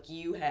now? Like,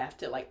 you have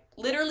to, like,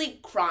 literally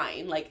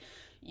crying. Like,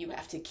 you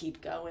have to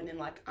keep going. And,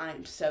 like,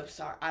 I'm so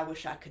sorry. I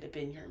wish I could have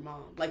been your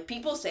mom. Like,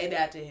 people say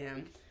that to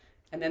him.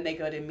 And then they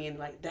go to me and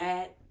like,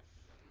 that,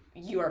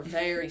 you are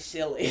very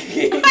silly.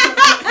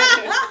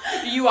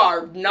 You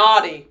are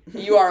naughty.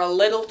 You are a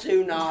little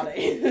too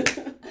naughty.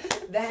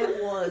 That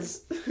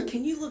was,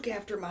 can you look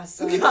after my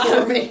son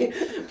for me?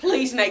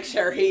 Please make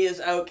sure he is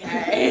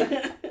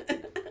okay.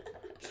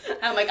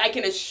 I'm like, I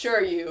can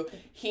assure you,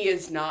 he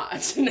is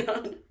not.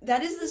 No.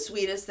 That is the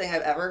sweetest thing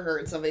I've ever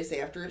heard somebody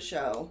say after a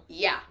show.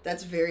 Yeah.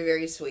 That's very,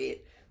 very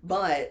sweet.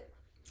 But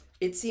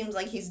it seems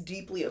like he's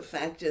deeply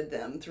affected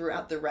them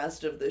throughout the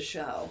rest of the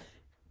show.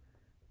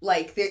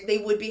 Like, they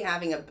would be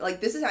having a... Like,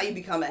 this is how you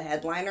become a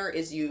headliner,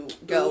 is you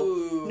go,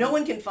 ooh, no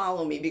one can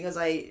follow me because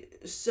I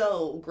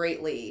so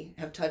greatly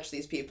have touched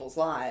these people's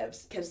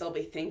lives. Because they'll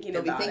be thinking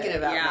about me.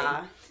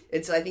 Yeah.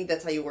 I think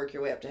that's how you work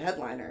your way up to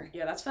headliner.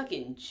 Yeah, that's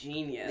fucking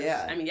genius.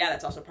 Yeah. I mean, yeah,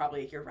 that's also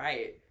probably... You're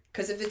right.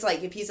 Because if it's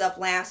like, if he's up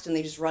last and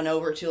they just run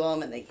over to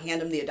him and they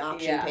hand him the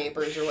adoption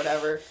papers or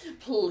whatever.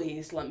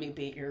 Please let me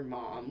beat your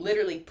mom.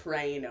 Literally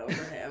praying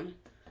over him.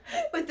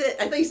 But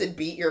I thought you said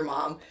beat your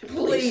mom.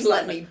 Please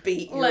let me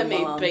beat your mom. Let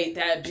me beat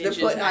that bitch's ass.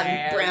 They're putting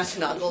on brass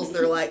knuckles.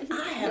 They're like,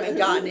 I haven't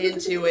gotten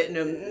into it in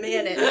a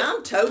minute. And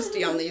I'm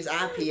toasty on these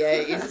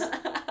IPAs.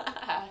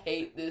 I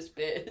hate this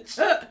bitch.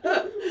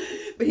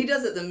 But he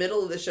does it in the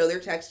middle of the show. They're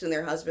texting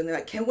their husband. They're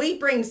like, can we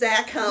bring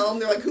Zach home?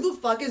 They're like, who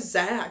the fuck is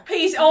Zach?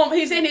 He's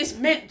in his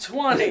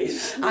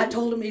mid-20s. I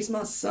told him he's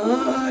my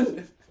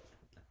son.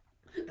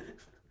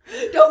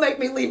 Don't make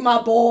me leave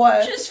my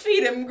boy. Just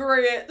feed him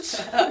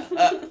grits.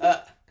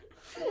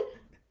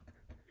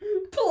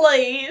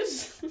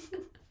 Please.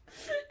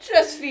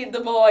 Just feed the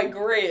boy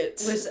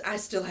grits. Listen, I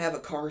still have a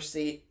car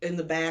seat in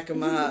the back of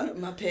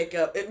my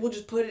pickup. We'll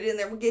just put it in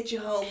there. We'll get you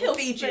home. We'll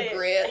feed you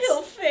grits.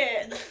 He'll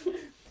fit.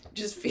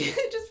 Just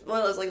one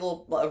of those like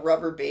little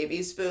rubber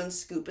baby spoons,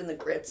 scooping the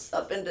grits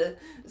up into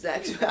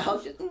Zach's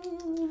mouth.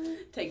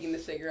 Taking the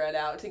cigarette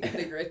out to get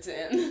the grits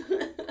in.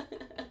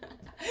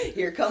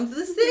 Here comes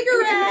the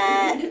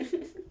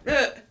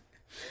cigarette.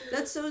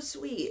 That's so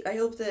sweet. I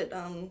hope that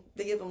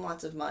they give him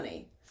lots of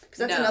money.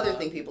 Because that's another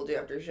thing people do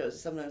after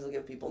shows. Sometimes they'll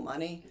give people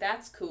money.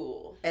 That's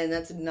cool. And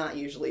that's not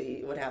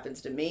usually what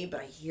happens to me, but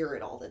I hear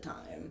it all the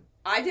time.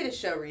 I did a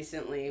show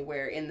recently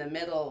where in the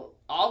middle,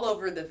 all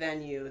over the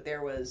venue,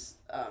 there was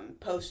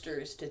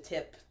posters to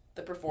tip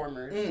the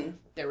performers. Mm.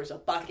 There was a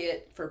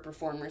bucket for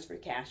performers for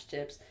cash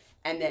tips.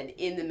 And then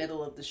in the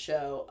middle of the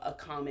show, a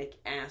comic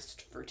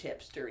asked for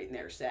tips during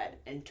their set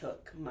and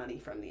took money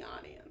from the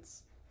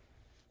audience.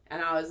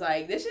 And I was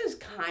like, this is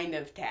kind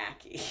of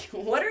tacky.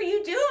 What are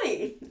you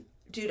doing?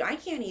 Dude, I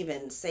can't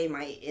even say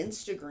my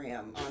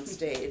Instagram on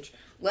stage,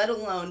 let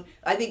alone,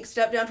 I think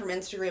step down from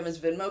Instagram is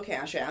Venmo,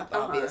 Cash App,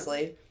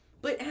 obviously. Uh-huh.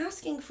 But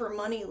asking for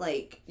money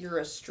like you're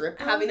a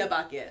stripper. Having a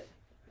bucket.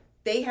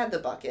 They had the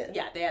bucket.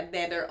 Yeah, they had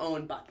their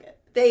own bucket.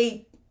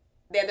 They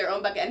had their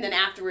own bucket, and then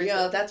afterwards...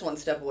 Yeah, that's one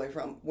step away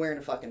from wearing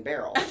a fucking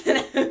barrel.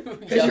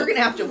 Because you're going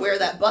to have to wear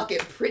that bucket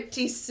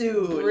pretty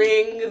soon.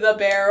 Bring the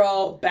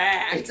barrel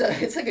back.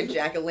 It's like a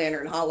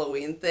jack-o'-lantern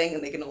Halloween thing,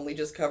 and they can only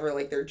just cover,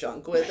 like, their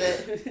junk with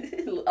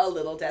it. A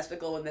little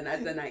testicle when the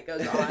night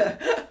goes on.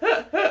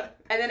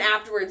 And then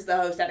afterwards, the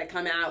host had to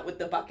come out with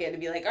the bucket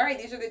and be like, all right,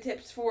 these are the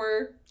tips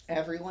for...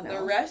 everyone else.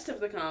 The rest of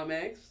the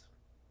comics.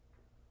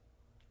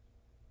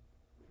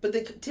 But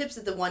the tips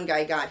that the one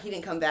guy got, he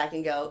didn't come back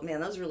and go,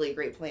 man, that was really a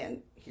great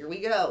plan. Here we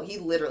go. He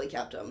literally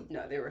kept them.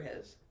 No, they were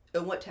his.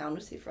 And what town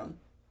was he from?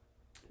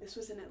 This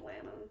was in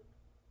Atlanta.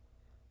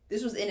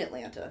 This was in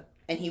Atlanta.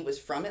 And he was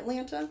from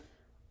Atlanta?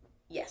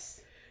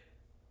 Yes.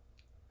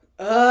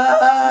 No.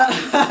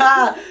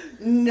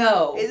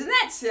 Isn't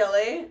that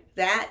silly?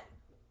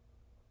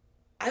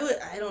 I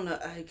don't know.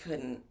 I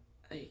couldn't.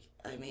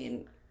 I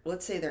mean...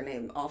 Let's say their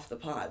name off the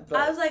pod. But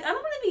I was like, I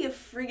don't want to be a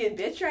friggin'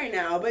 bitch right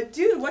now, but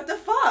dude, what the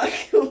fuck?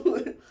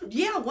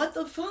 Yeah, what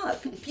the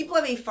fuck? People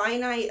have a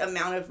finite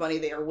amount of money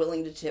they are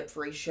willing to tip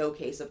for a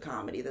showcase of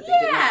comedy that they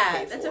did not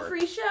pay for. That's a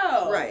free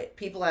show. Right.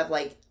 People have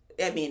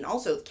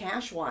also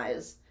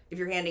cash-wise, if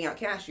you're handing out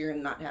cash, you're going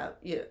to not have,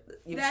 you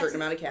have a certain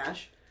amount of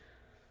cash.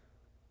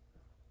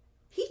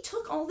 He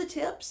took all the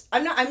tips.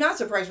 I'm not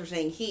surprised we're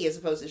saying he as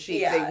opposed to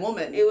she. Yeah, a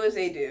woman. It was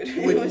a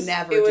dude. Would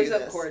never do this. It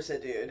was, of course, a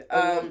dude.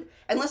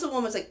 Unless a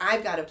woman's like,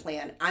 I've got a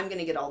plan. I'm going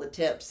to get all the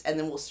tips, and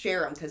then we'll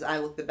share them because I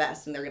look the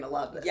best, and they're going to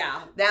love this.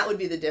 Yeah. That would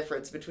be the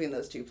difference between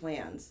those two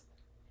plans.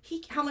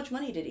 How much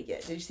money did he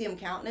get? Did you see him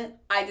counting it?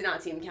 I did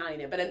not see him counting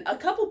it, but a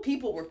couple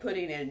people were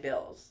putting in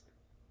bills.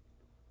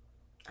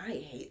 I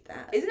hate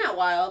that. Isn't that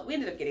wild? We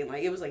ended up getting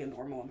it was a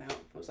normal amount.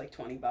 It was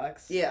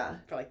 $20. Yeah.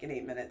 For an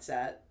 8-minute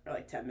set or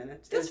 10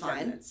 minutes. That's fine.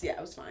 10 minutes. Yeah,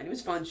 it was fine. It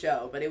was a fun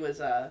show, but it was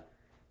I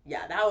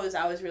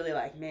was really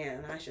like,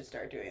 man, I should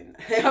start doing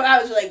that.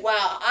 I was like,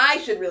 wow, I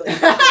should really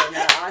start doing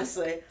that,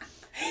 honestly.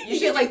 You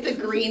get like the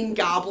green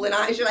goblin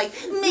eyes. You're like,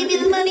 maybe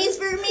the money's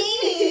for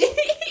me.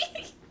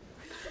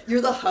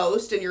 You're the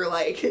host and you're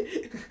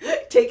like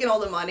taking all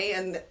the money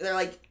and they're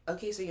like,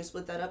 okay, so you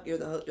split that up. You're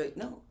the host. You're like,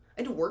 no,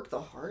 I had to work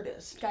the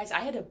hardest. Guys, I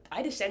had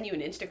to send you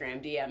an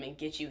Instagram DM and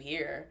get you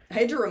here. I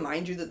had to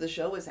remind you that the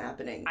show was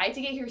happening. I had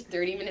to get here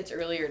 30 minutes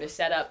earlier to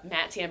set up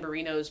Matt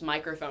Tamburino's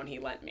microphone he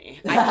lent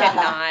me. I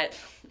cannot.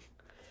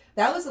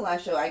 That was the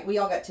last show we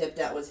all got tipped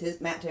at was his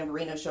Matt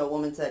Tamburino show. A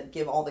woman said,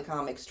 give all the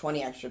comics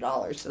 $20 extra.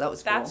 So that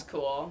was cool. That's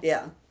cool.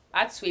 Yeah.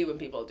 That's sweet when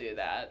people do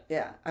that.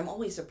 Yeah. I'm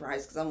always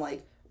surprised because I'm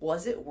like,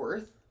 was it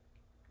worth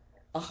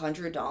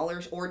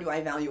 $100 or do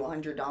I value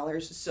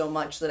 $100 so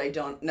much that I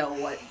don't know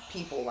what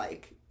people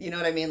like? You know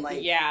what I mean?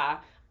 Like, yeah.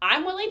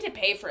 I'm willing to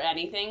pay for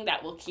anything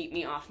that will keep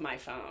me off my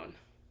phone.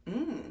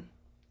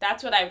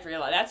 That's what I've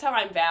realized. That's how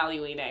I'm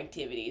valuing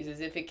activities,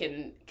 is if it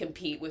can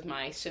compete with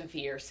my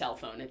severe cell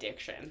phone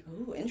addiction.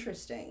 Ooh,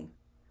 interesting.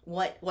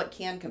 What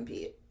can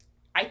compete?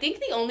 I think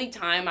the only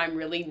time I'm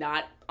really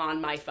not on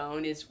my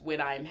phone is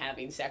when I'm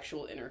having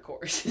sexual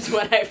intercourse, is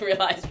what I've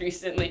realized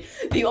recently.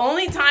 The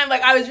only time,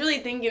 like, I was really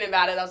thinking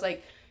about it, I was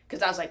like,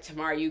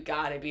 Tamara, you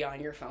gotta be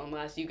on your phone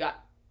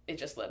it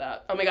just lit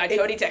up. Oh my God,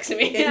 Cody texted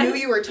me. It knew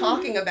you were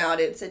talking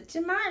about it. It said,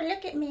 Tamara,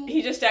 look at me.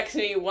 He just texted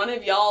me, one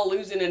of y'all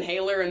lose an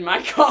inhaler in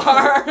my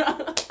car.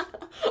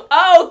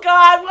 Oh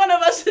God, one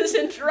of us is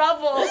in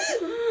trouble.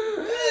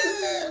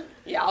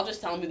 Yeah, I'll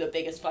just tell him who the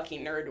biggest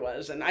fucking nerd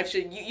was, and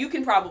you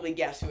can probably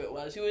guess who it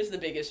was. Who is the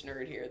biggest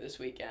nerd here this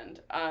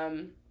weekend?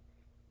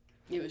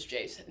 It was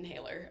Jason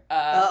Inhaler.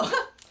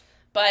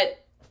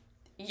 But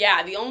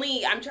yeah,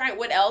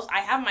 what else?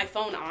 I have my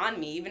phone on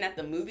me, even at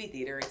the movie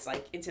theater. It's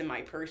like, it's in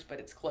my purse, but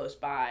it's close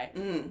by.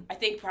 I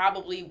think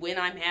probably when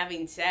I'm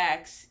having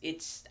sex,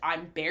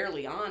 I'm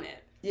barely on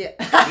it. Yeah.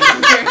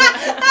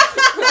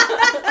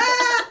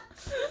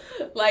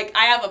 Like,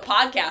 I have a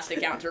podcast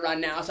account to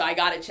run now, so I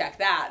gotta check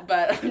that,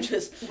 but I'm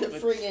just... The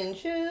friggin'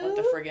 show.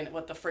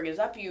 What the frig is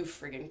up, you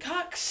friggin'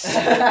 cucks.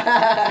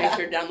 Make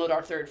sure to download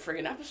our third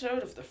friggin'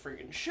 episode of the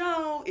friggin'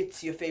 show.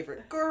 It's your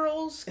favorite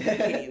girls,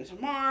 Katie and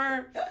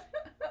Tamar.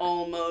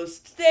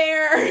 Almost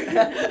there.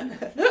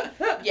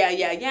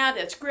 Yeah,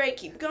 that's great,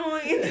 keep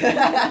going.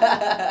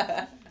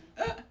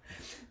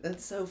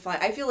 That's so fun.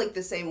 I feel like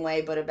the same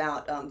way, but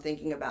about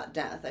thinking about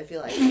death. I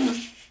feel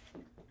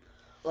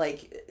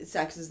like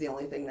sex is the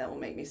only thing that will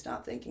make me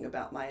stop thinking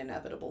about my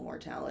inevitable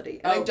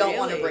mortality. And I don't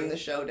want to bring the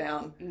show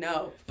down.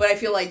 No. But I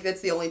feel like that's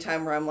the only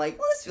time where I'm like,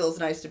 well, this feels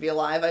nice to be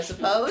alive, I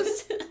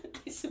suppose.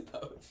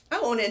 I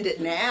won't end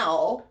it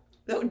now.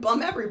 That would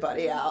bum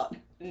everybody out.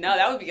 No,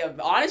 that would be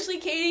honestly,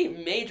 Katie,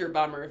 major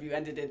bummer if you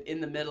ended it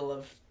in the middle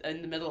of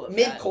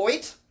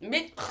mid-coit?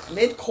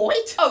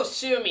 Mid-coit? Oh,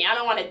 sue me. I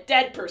don't want a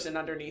dead person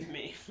underneath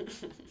me.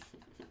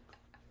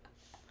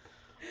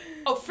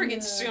 Oh,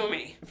 friggin' sue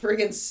me.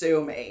 Friggin'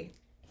 sue me.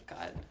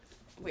 God.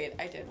 Wait,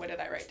 what did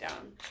I write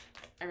down?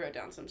 I wrote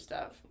down some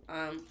stuff.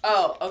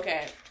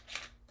 Okay.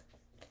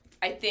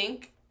 I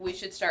think we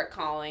should start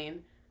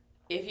calling,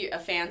 if you're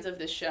fans of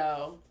the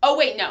show... Oh,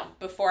 wait, no.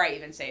 Before I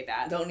even say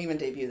that. Don't even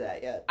debut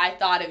that yet. I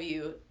thought of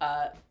you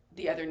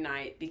the other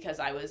night because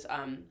I was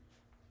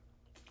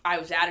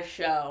at a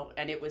show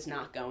and it was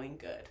not going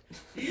good.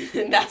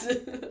 And that's...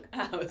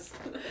 I've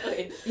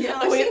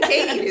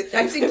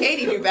seen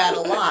Katie do bad a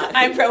lot.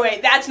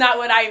 Wait, that's not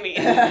what I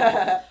mean.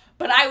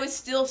 But I was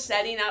still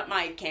setting up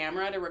my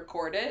camera to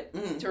record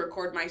it, to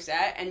record my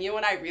set. And you know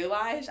what I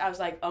realized? I was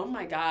like, oh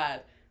my God.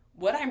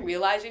 What I'm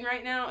realizing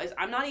right now is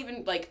I'm not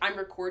even, like, I'm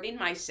recording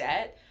my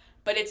set,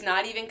 but it's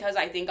not even because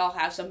I think I'll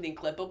have something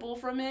clippable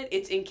from it.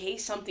 It's in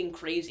case something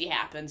crazy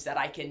happens that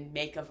I can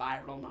make a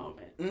viral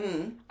moment.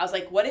 I was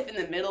like, what if in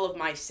the middle of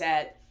my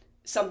set,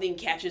 something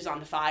catches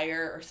on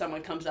fire or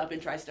someone comes up and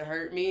tries to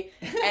hurt me?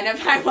 And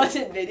if I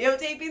wasn't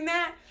videotaping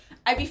that,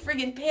 I'd be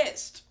friggin'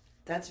 pissed.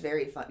 That's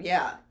very fun.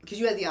 Yeah, because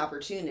you had the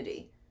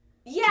opportunity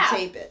to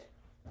tape it.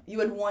 You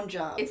had one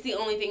job. It's the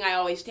only thing I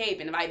always tape,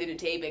 and if I didn't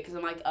tape it, because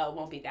I'm like, oh, it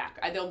won't be that.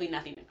 There'll be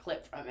nothing to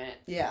clip from it.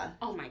 Yeah.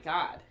 Oh my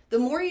God. The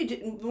more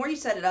you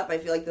set it up, I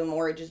feel like the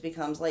more it just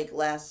becomes like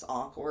less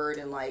awkward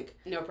and like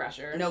no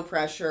pressure,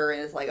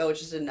 and it's like, oh, it's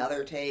just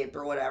another tape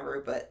or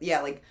whatever. But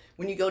yeah, like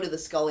when you go to the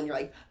Skull and you're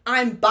like,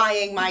 I'm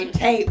buying my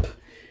tape.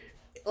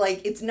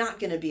 Like, it's not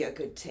going to be a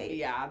good tape.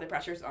 Yeah, the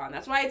pressure's on.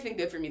 That's why it's been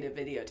good for me to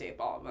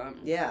videotape all of them.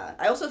 Yeah.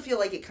 I also feel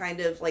like it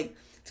kind of, like,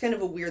 it's kind of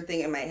a weird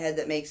thing in my head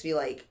that makes me,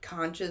 like,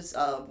 conscious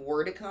of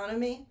word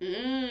economy.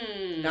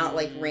 Not,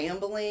 like,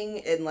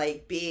 rambling and,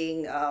 like,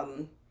 being,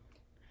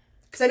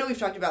 because I know we've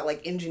talked about,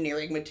 like,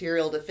 engineering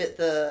material to fit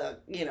the,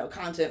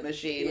 content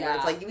machine. Yeah. Where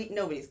it's like,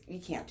 you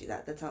can't do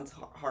that. That sounds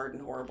hard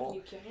and horrible.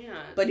 You can't.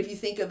 But if you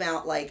think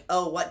about, like,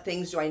 oh, what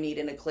things do I need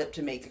in a clip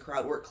to make a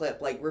crowd work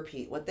clip? Like,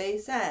 repeat what they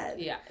said.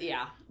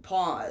 Yeah.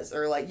 Pause.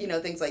 Or, like,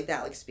 things like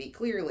that. Like, speak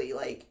clearly.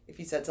 Like, if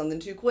you said something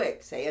too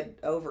quick, say it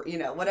over.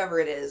 Whatever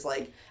it is.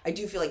 Like, I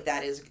do feel like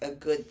that is a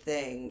good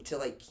thing to,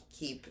 like,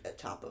 keep at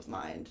top of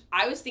mind.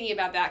 I was thinking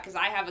about that because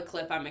I have a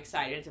clip I'm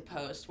excited to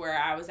post where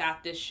I was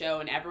at this show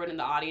and everyone in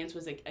the audience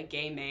was a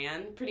gay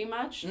man, pretty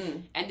much.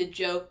 And the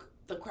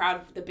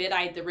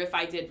the riff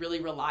I did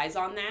really relies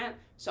on that.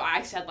 So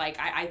I said, like,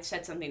 I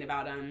said something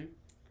about,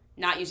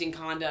 not using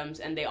condoms,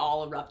 and they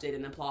all erupted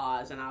in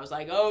applause, and I was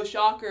like, oh,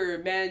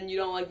 shocker, men, you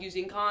don't like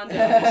using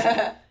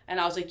condoms. And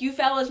I was like, you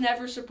fellas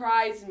never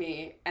surprised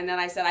me. And then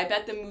I said, I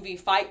bet the movie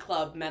Fight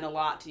Club meant a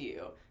lot to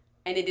you.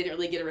 And it didn't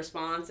really get a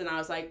response, and I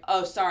was like,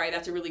 oh, sorry,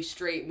 that's a really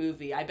straight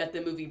movie. I bet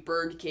the movie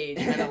Birdcage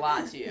meant a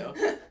lot to you.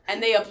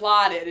 And they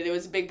applauded, and it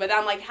was big, but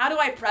I'm like, how do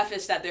I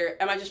preface that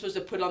am I just supposed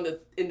to put on the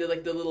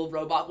little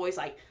robot voice,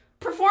 like,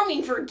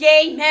 performing for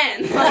gay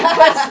men?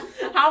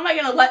 Like, how am I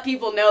going to let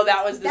people know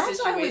that was the situation? That's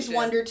what I always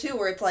wonder, too,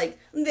 where it's like,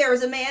 there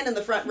was a man in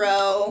the front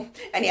row,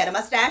 and he had a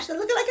mustache that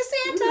looked like a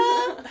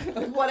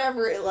Santa.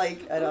 Whatever,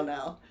 I don't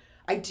know.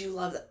 I do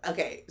love that.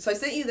 Okay, so I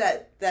sent you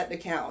that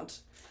account.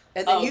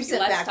 And then you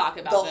sent back talk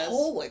about the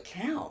whole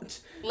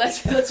account.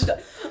 Let's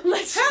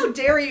How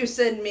dare you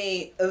send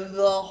me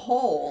the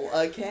whole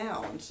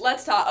account?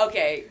 Let's talk.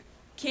 Okay,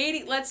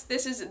 Katie.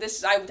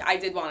 I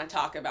did want to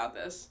talk about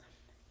this.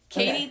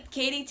 Katie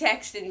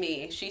texted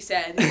me. She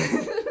said,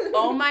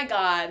 "Oh my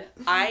God,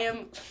 I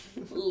am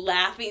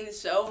laughing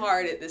so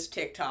hard at this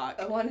TikTok.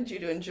 I wanted you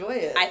to enjoy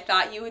it. I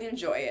thought you would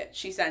enjoy it."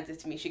 She sent it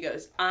to me. She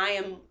goes, "I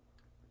am."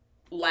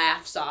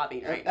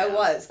 Sobbing right now. I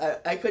was.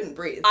 I couldn't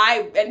breathe.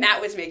 And that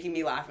was making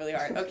me laugh really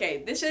hard.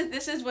 Okay, this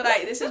is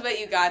what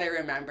you gotta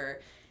remember.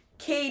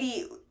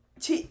 Katie,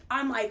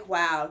 I'm like,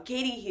 wow,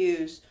 Katie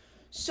Hughes,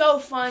 so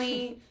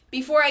funny.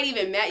 Before I'd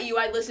even met you,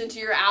 I'd listened to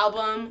your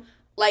album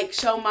like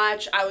so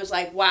much. I was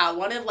like, wow,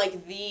 one of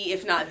like the,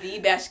 if not the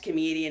best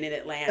comedian in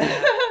Atlanta.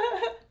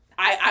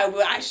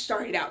 I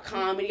started out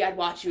comedy. I'd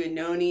watch you in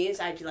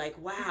Nonies. I'd be like,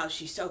 wow,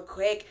 she's so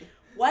quick.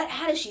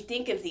 How does she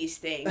think of these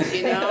things,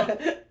 you know?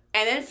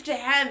 And then to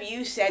have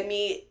you send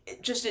me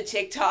just a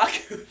TikTok,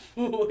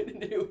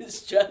 it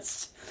was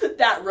just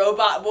that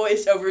robot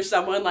voice over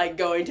someone, like,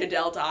 going to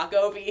Del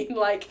Taco, being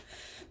like,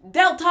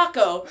 Del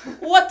Taco,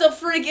 what the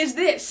frig is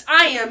this?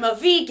 I am a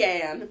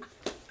vegan.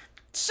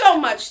 So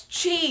much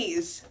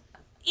cheese.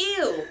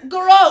 Ew,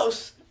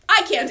 gross.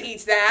 I can't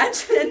eat that.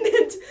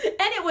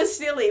 And it was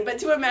silly, but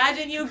to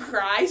imagine you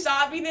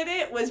sobbing at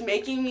it was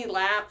making me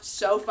laugh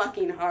so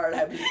fucking hard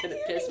I was gonna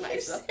piss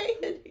myself. Say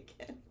it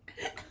again.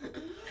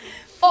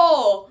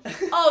 Oh,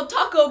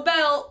 Taco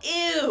Bell,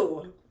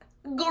 ew.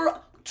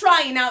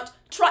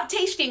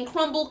 Tasting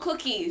crumble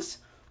cookies.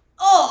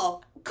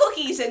 Oh,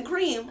 cookies and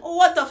cream.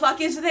 What the fuck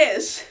is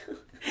this?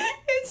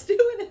 It's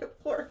doing it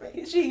for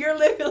me. You're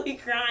literally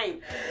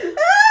crying.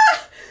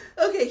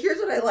 Okay, here's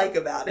what I like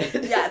about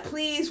it. Yeah,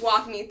 please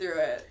walk me through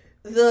it.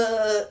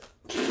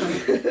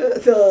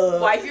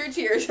 Wipe your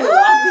tears and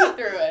walk me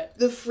through it.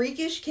 The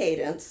freakish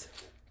cadence.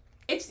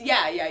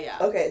 Yeah.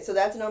 Okay, so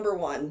that's number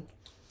one.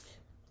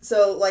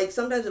 So, like,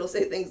 sometimes it'll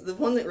say things, the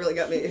one that really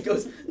got me, it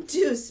goes,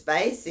 too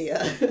spicy.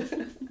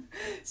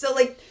 So,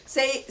 like,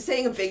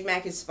 saying a Big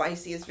Mac is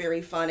spicy is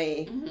very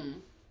funny. Mm-hmm.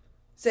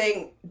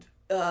 Saying,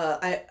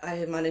 I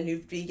am on a new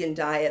vegan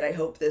diet, I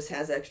hope this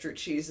has extra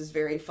cheese is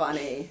very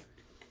funny.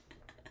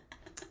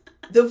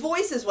 The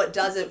voice is what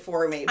does it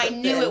for me. I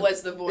knew it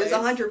was the voice. It's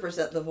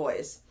 100% the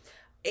voice.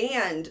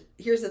 And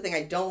here's the thing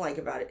I don't like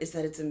about it, is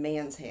that it's a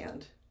man's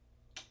hand.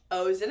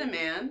 Oh, is it a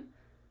man?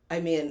 I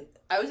mean...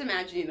 I was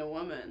imagining a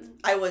woman.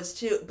 I was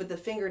too, but the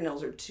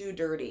fingernails are too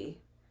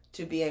dirty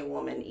to be a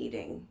woman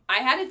eating. I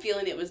had a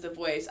feeling it was the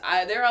voice.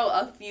 There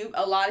are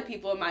a lot of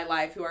people in my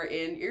life who you're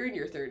in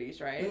your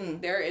 30s, right? Mm.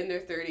 They're in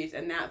their 30s,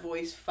 and that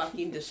voice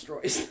fucking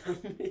destroys them.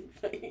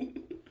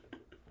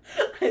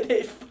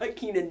 It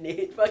fucking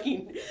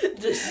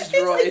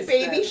destroys It's like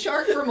Baby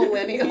Shark for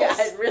millennials. Yeah,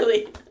 it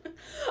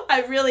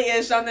really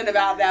is something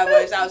about that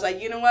voice. I was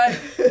like, you know what?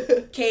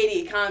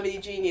 Katie, comedy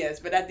genius.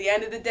 But at the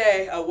end of the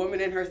day, a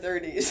woman in her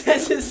 30s.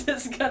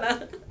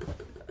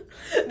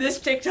 This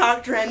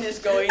TikTok trend is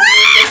going to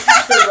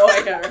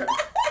destroy her.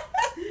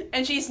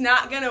 And she's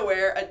not going to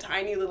wear a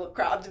tiny little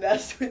cropped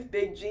vest with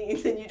big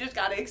jeans. And you just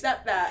got to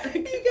accept that.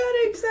 You got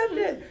to accept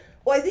it.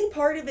 Well, I think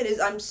part of it is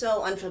I'm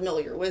so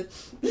unfamiliar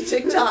with the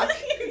TikTok.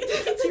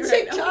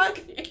 TikTok.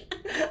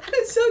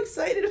 I'm so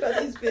excited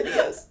about these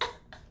videos.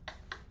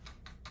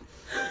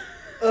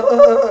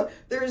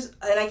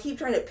 And I keep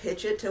trying to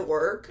pitch it to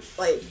work.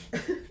 Like,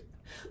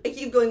 I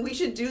keep going, we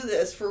should do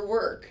this for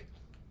work.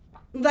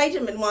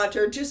 Vitamin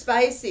water, too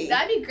spicy.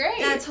 That'd be great.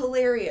 That's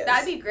hilarious.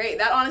 That'd be great.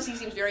 That honestly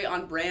seems very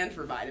on brand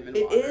for vitamin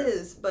water. It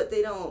is, but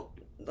they don't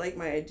like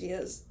my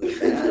ideas.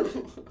 They're bad.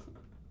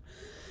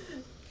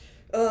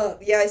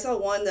 Yeah, I saw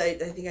one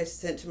that I think I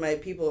sent to my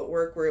people at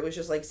work where it was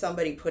just like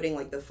somebody putting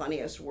like the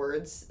funniest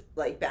words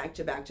like back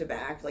to back to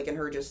back, like, and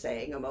her just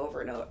saying them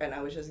over and over, and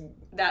I was just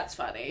that's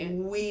funny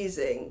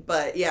wheezing.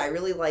 But yeah,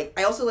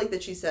 I also like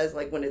that she says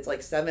like when it's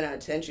like 7 out of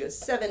 10, she goes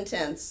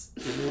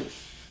 7/10.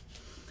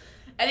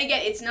 And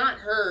again, it's not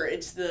her;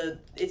 it's the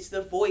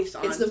voice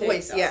on. It's the TikTok.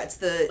 voice, yeah. It's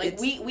the like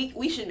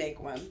we should make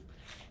one.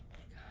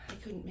 I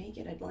couldn't make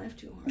it, I'd laugh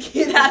too hard.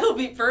 That'll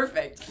be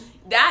perfect.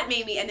 That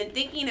made me, and then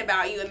thinking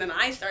about you, and then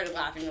I started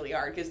laughing really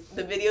hard because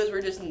the videos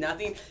were just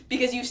nothing,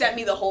 because you sent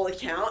me the whole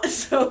account,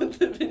 so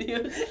the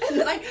videos. And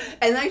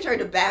then I tried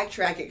to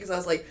backtrack it because I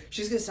was like,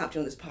 she's going to stop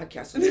doing this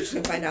podcast, so she's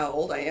going to find out how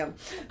old I am.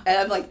 And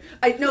I'm like,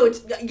 you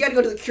got to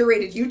go to the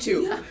curated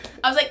YouTube. Yeah.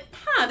 I was like,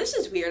 this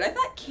is weird. I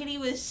thought Kitty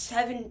was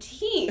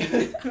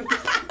 17.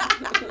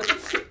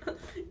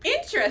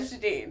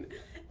 Interesting.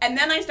 And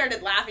then I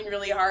started laughing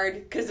really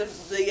hard because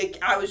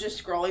I was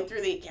just scrolling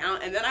through the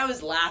account, and then I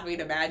was laughing,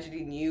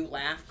 imagining you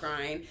laugh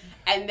crying.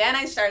 And then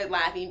I started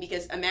laughing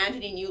because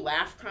imagining you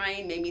laugh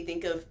crying made me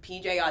think of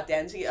PJ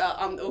Audenzia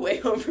on the way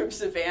home from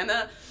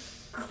Savannah,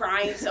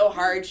 crying so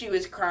hard she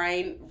was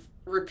crying,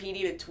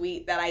 repeating a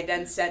tweet that I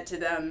then sent to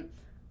them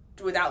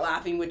without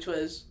laughing, which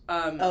was...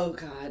 oh,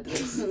 God.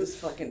 This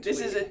fucking tweet. This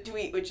is a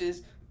tweet, which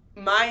is,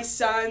 my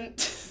son...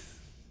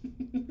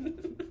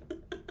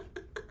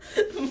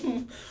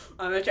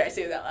 I'm gonna try to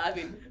say it without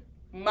laughing.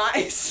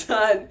 My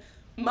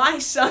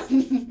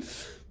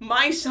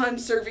son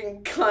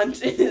serving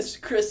cunt in his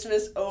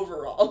Christmas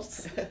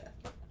overalls.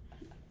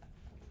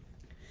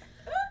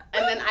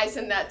 And then I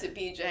sent that to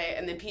PJ,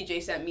 and then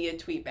PJ sent me a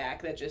tweet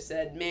back that just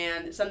said,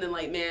 something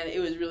like, it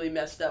was really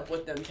messed up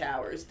what them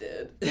towers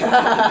did. It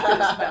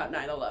was about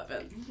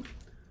 9/11.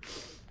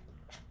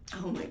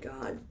 Oh my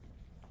God.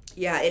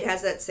 Yeah, it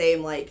has that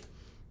same, like,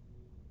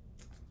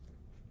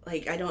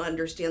 I don't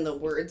understand the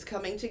words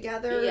coming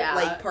together. Yeah.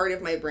 Like, part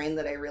of my brain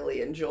that I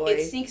really enjoy.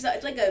 It sneaks up.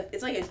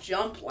 It's like a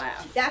jump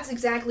laugh. That's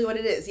exactly what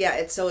it is. Yeah,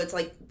 it's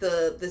like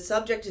the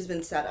subject has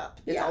been set up.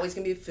 It's always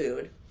going to be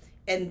food.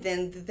 And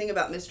then the thing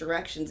about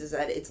misdirections is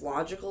that it's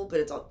logical, but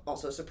it's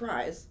also a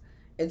surprise.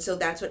 And so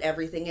that's what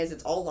everything is.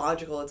 It's all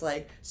logical. It's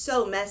like,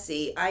 so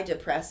messy, I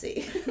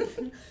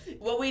depressy.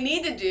 What we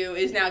need to do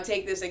is now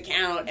take this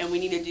account and we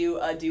need to do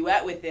a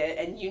duet with it,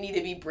 and you need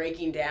to be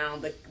breaking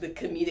down the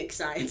comedic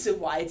science of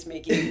why it's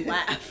making you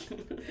laugh.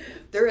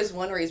 There is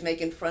one where he's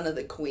making fun of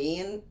the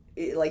queen.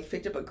 He,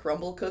 picked up a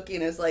crumble cookie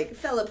and is like,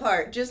 fell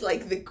apart, just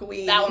like the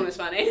queen. That one was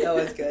funny. That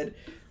was good.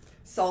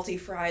 Salty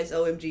fries,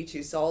 OMG,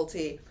 too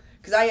salty.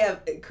 Because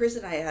Chris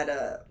and I had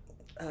a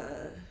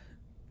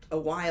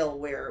while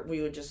where we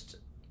would just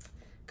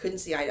couldn't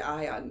see eye to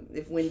eye on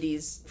if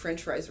Wendy's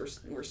French fries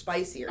were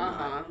spicy or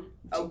not.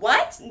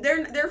 What?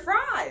 They're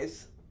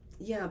fries.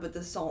 Yeah, but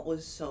the salt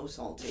was so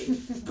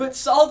salty. But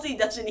salty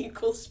doesn't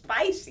equal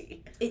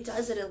spicy. It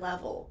does at a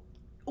level.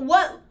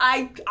 What?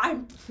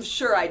 I'm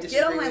sure I disagree.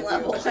 Get on my with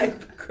level. You.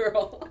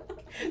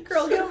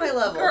 Girl, get on my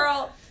level.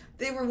 Girl,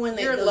 they were when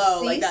they you're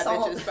low like that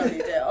bitch's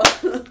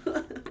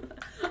ponytail.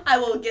 I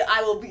will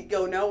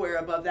go nowhere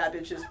above that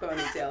bitch's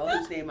ponytail.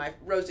 Whose name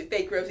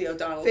fake Rosie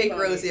O'Donnell. Fake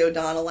pony. Rosie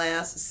O'Donnell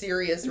ass.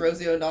 Serious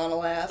Rosie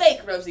O'Donnell ass.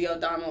 Fake Rosie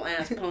O'Donnell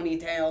ass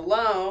ponytail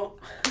low.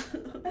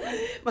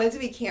 Mine's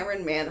be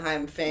Cameron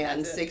Manheim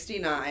fan,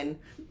 69.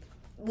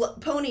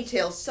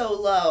 Ponytail so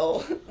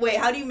low. Wait,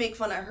 how do you make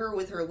fun of her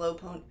with her low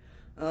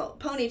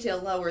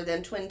ponytail lower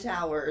than Twin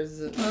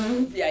Towers?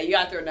 Yeah, you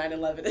got to throw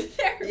 9/11 in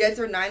there. You got to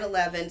throw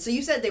 9/11. So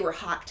you said they were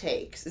hot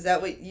takes. Is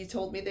that what you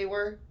told me they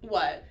were?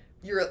 What?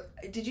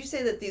 Did you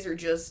say that these are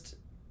just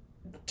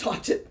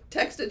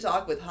text to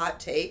talk with hot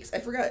takes? I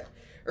forgot.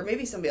 Or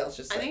maybe somebody else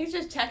just said. I think it's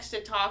just text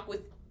to talk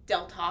with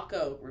Del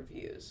Taco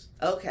reviews.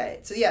 Okay.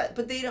 So yeah,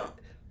 but they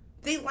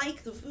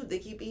like the food. They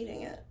keep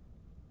eating it.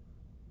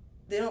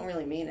 They don't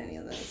really mean any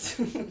of this.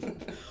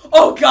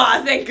 Oh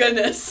God, thank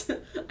goodness.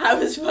 I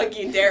was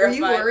fucking terrified.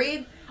 Were you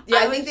worried? Yeah,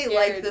 I think they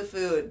scared. like the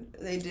food.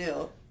 They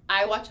do.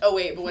 Oh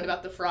wait, but what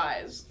about the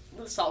fries?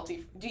 The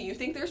salty. Do you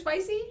think they're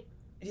spicy?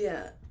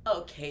 Yeah.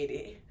 Oh,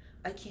 Katie.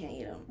 I can't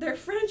eat them. They're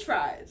French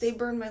fries. They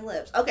burn my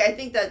lips. Okay, I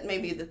think that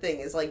maybe the thing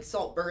is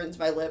salt burns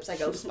my lips. I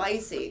go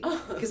spicy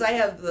because I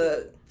have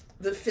the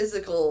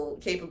physical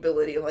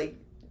capability of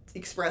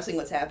expressing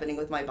what's happening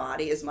with my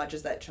body as much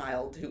as that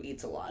child who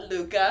eats a lot.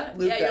 Luca,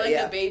 yeah,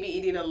 you're a baby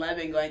eating a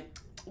lemon going,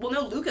 well,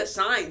 no, Luca's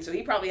signed, so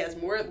he probably has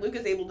more.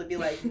 Luca's able to be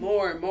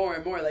more and more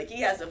and more.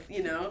 He has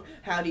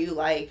How do you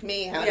like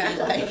me? How do you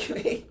like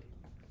me?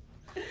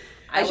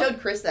 I showed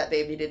Chris that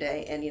baby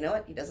today, and you know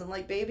what? He doesn't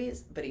like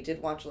babies, but he did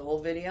watch the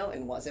whole video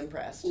and was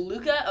impressed.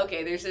 Luca,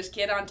 okay, there's this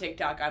kid on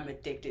TikTok I'm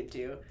addicted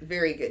to.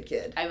 Very good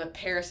kid. I have a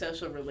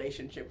parasocial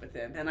relationship with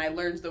him, and I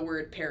learned the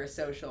word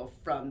parasocial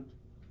from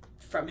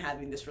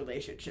having this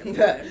relationship with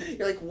him.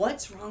 You're like,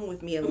 what's wrong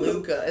with me and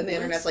Luca? And the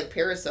internet's like,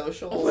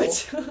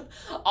 parasocial.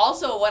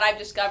 Also, what I've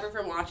discovered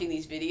from watching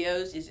these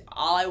videos is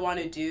all I want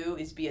to do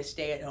is be a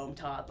stay-at-home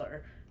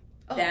toddler.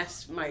 Oh,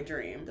 that's my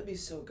dream. That'd be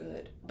so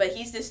good. But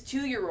he's this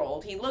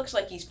 2-year-old. He looks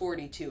like he's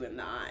 42 in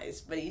the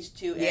eyes, but he's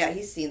 2. Yeah,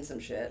 he's seen some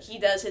shit.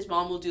 His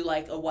mom will do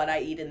a what I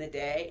eat in the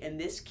day, and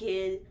this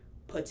kid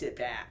puts it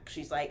back.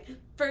 She's like,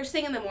 first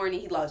thing in the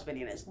morning, he loves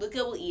bananas. Luca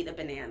will eat a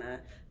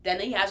banana.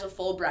 Then he has a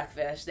full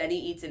breakfast. Then he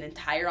eats an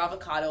entire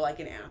avocado like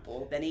an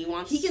apple. Then he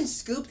can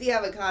scoop the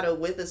avocado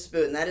with a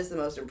spoon. That is the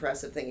most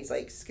impressive thing. He's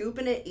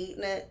scooping it,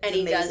 eating it. And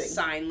he does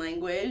sign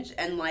language,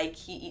 and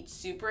he eats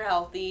super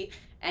healthy.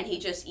 and he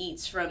just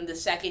eats from the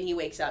second he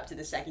wakes up to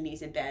the second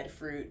he's in bed,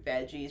 fruit,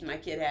 veggies. My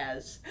kid,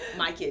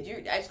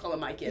 I just call him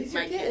my kid. He's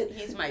your kid.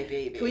 He's my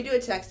baby. Can we do a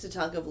text to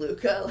talk of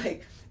Luca?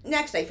 Like,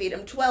 next I feed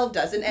him 12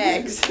 dozen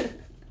eggs.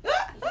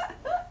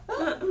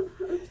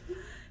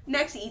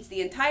 Next, he eats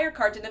the entire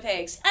carton of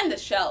eggs and the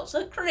shells.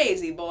 A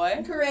crazy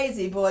boy.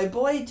 Crazy boy.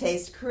 Boy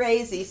tastes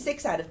crazy.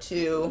 6 out of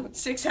 2.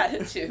 6 out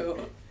of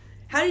 2.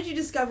 How did you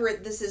discover it?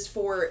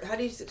 How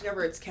did you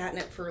discover it's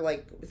catnip for,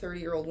 like,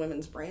 30-year-old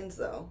women's brains,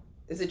 though?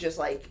 Is it just,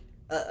 like,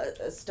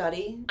 a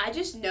study? I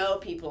just know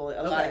people,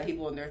 a lot of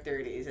people in their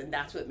 30s, and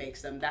that's what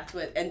makes them,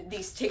 and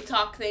these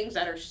TikTok things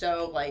that are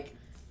so, like,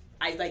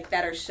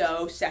 that are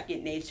so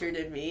second nature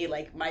to me.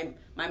 Like, my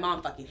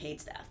mom fucking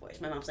hates that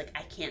voice. My mom's like,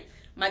 I can't.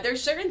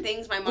 There's certain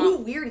things my mom... Ooh,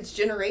 weird. It's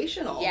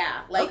generational.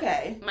 Yeah. Like,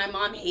 my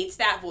mom hates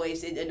that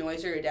voice. It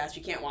annoys her to death.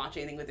 She can't watch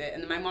anything with it.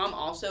 And my mom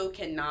also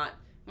cannot...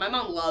 My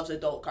mom loves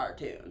adult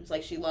cartoons.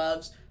 Like, she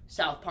loves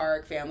South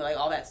Park, Family, like,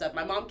 all that stuff.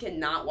 My mom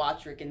cannot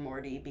watch Rick and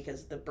Morty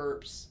because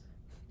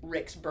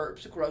Rick's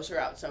burps gross her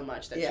out so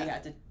much that she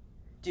had to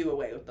do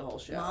away with the whole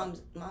show.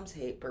 Moms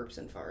hate burps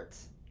and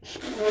farts.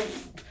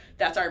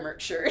 That's our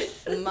merch shirt.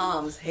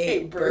 Moms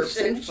hate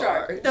burps and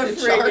farts. The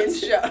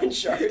friggin'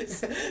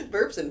 sharts.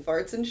 Burps and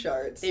farts and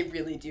sharts. They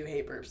really do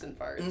hate burps and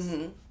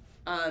farts.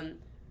 Mm-hmm.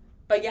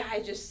 But yeah, I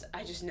just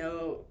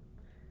know,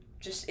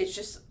 it's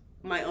just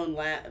my own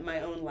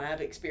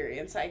lab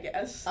experience, I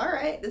guess. All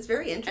right, that's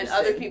very interesting.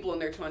 And other people in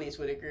their 20s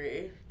would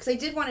agree. Because I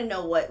did want to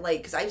know what, like,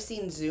 because I've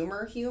seen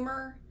Zoomer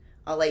humor,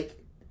 like,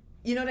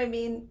 you know what I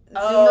mean?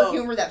 Zoomer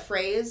humor, that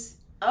phrase.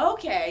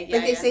 Okay, yeah.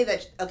 Like they say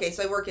that. Okay,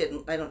 so I work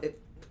in.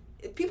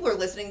 If people are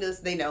listening to this,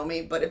 they know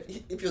me. But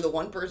if you're the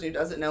one person who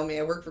doesn't know me,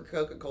 I work for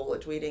Coca-Cola,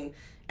 tweeting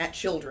at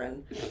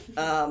children,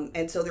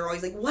 and so they're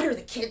always like, "What are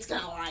the kids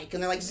gonna like?"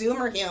 And they're like,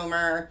 "Zoomer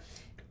humor."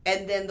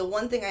 And then the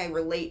one thing I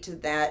relate to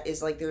that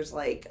is like there's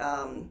like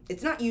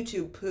it's not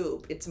YouTube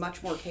poop. It's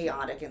much more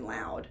chaotic and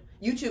loud.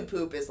 YouTube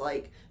poop is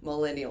like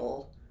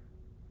millennial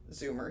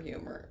Zoomer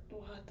humor.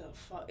 What the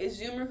fuck is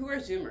Zoomer? Who are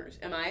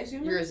Zoomers? Am I a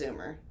Zoomer? You're a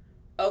Zoomer.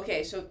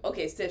 Okay, so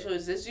is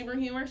this Zoomer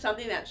humor?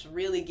 Something that's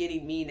really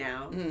getting me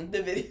now, the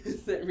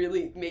videos that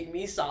really make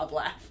me sob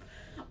laugh,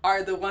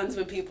 are the ones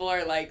when people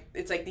are like,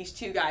 it's like these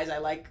two guys I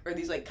like, or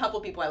these like couple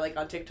people I like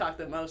on TikTok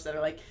the most that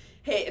are like,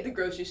 hey, at the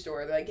grocery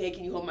store, they're like, hey,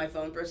 can you hold my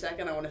phone for a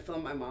second? I want to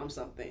film my mom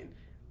something.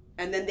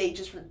 And then they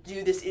just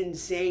do this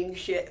insane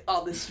shit.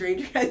 All this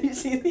stranger. Have you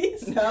seen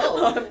these?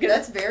 No,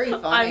 that's very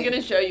funny. I'm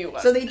gonna show you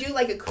one. So they do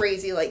like a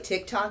crazy like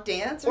TikTok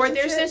dance, or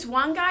there's this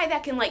one guy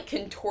that can like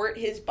contort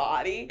his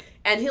body,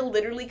 and he'll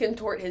literally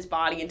contort his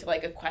body into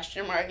like a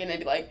question mark, and then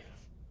be like,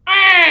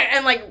 ah!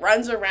 And like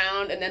runs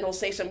around, and then he'll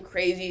say some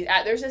crazy.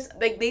 There's this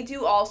like they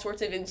do all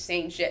sorts of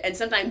insane shit, and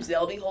sometimes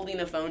they'll be holding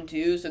a phone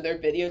too, so they're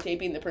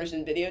videotaping the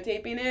person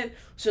videotaping it,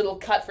 so it'll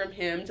cut from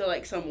him to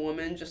like some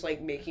woman just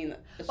like making.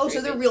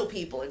 So they're real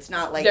people. It's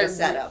not like a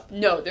setup.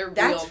 No, they're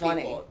That's real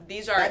funny. People.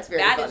 These are That's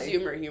very funny.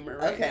 Is Zoomer humor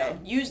right now.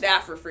 Use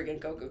that for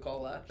friggin'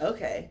 Coca-Cola.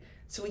 Okay.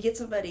 So we get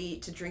somebody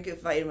to drink a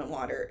vitamin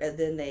water, and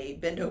then they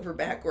bend over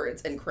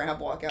backwards and crab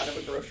walk out of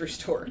a grocery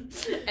store.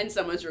 And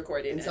someone's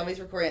recording it. Somebody's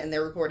recording, and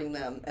they're recording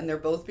them, and they're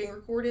both being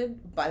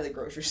recorded by the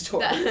grocery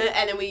store. And then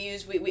and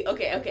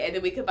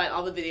then we combine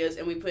all the videos,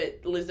 and we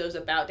put Lizzo's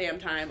About Damn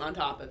Time on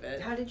top of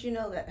it. How did you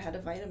know that had a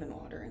vitamin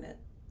water in it?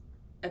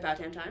 About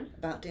Damn Time?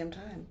 About Damn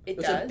Time. It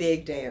was does? A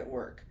big day at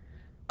work.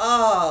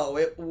 Oh,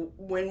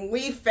 when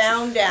we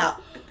found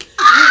out.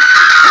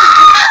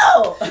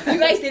 You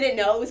guys didn't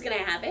know it was going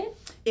to happen?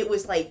 It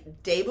was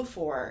like day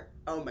before.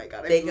 Oh my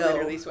god, I'm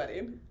literally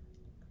sweating.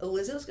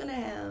 Lizzo's gonna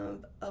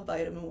have a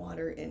vitamin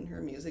water in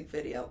her music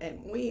video,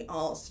 and we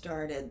all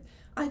started.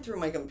 I threw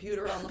my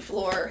computer on the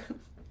floor.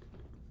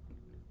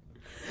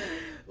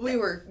 We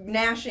were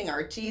gnashing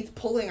our teeth,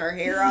 pulling our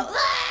hair out,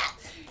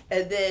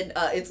 and then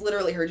it's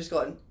literally her just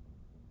going.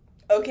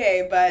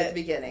 Okay, but at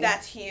the beginning,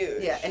 that's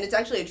huge. Yeah, and it's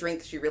actually a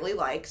drink she really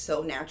likes,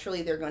 so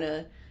naturally they're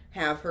gonna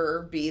have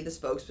her be the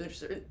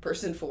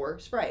spokesperson for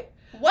Sprite.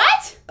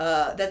 What?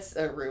 That's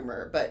a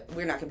rumor, but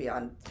we're not gonna be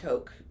on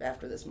Coke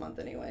after this month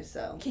anyway,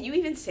 so. Can you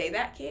even say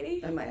that,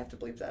 Katie? I might have to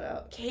bleep that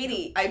out.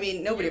 Katie. I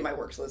mean, nobody at my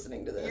work's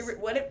listening to this.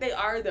 What if they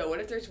are, though? What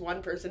if there's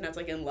one person that's,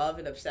 like, in love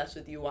and obsessed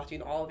with you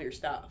watching all of your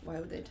stuff? Why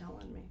would they tell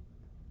on me?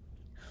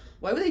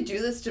 Why would they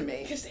do this to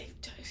me? Because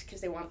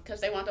they want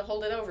to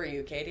hold it over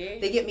you, Katie.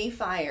 They get me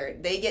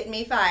fired.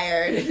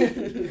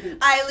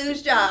 I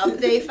lose job.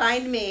 They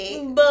find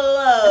me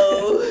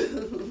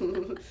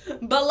below.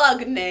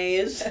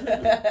 Bolognese.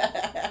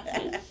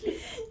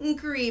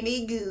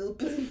 Creamy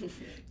goop.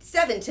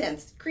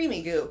 7/10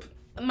 creamy goop.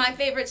 My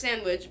favorite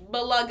sandwich,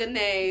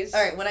 bolognese.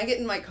 All right, when I get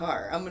in my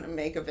car, I'm gonna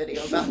make a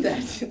video about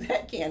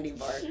that candy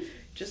bar.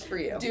 Just for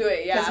you. Do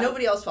it, yeah. Because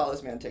nobody else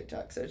follows me on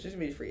TikTok, so it's just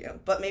me for you.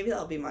 But maybe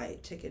that'll be my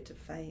ticket to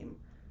fame.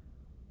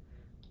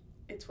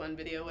 It's one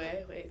video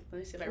away. Wait, let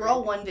me see if I We're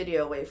all one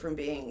video away from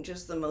being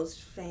just the most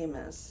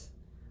famous.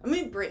 I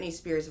mean, Britney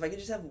Spears, if I could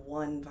just have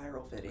one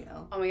viral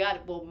video. Oh my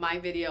god, well, my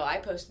video I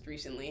posted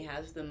recently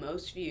has the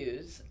most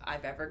views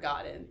I've ever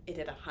gotten. It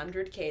hit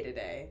 100K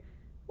today.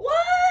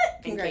 What?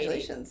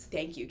 Congratulations.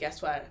 Katie, thank you.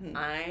 Guess what?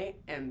 I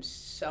am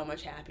so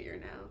much happier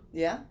now.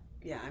 Yeah?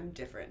 Yeah, I'm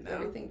different now.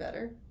 Everything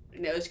better?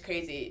 No, it's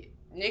crazy.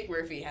 Nick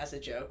Murphy has a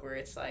joke where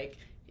it's like,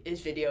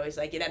 his video is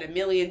like, it had 1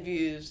 million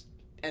views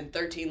and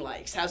 13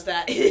 likes. How's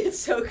that? It's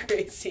so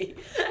crazy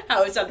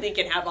how something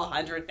can have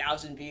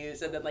 100,000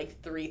 views and then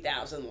like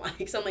 3,000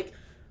 likes. I'm like,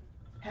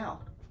 how?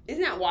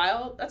 Isn't that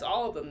wild? That's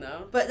all of them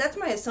though. But that's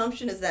my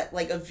assumption, is that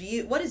like a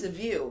view, what is a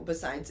view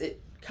besides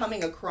it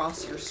coming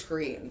across your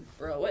screen?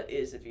 Bro, what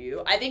is a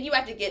view? I think you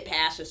have to get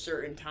past a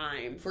certain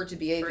time For it to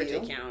be a view? For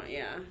it to count,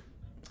 yeah.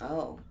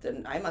 Oh,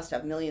 then I must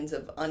have millions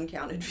of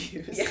uncounted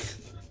views. Yeah.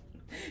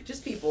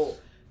 Just people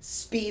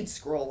speed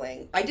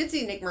scrolling. I did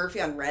see Nick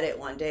Murphy on Reddit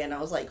one day, and I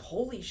was like,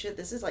 holy shit,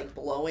 this is like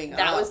blowing up.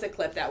 That was the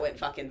clip that went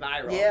fucking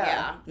viral.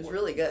 Yeah. It was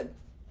really good.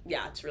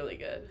 Yeah, it's really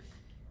good.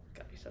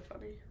 God, you're so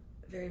funny.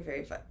 Very,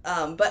 very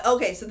fun. But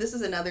okay, so this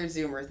is another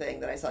Zoomer thing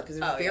that I saw, because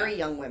there's very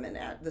young women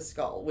at the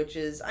Skull, which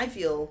is, I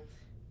feel,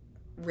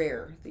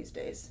 rare these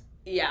days.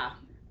 Yeah.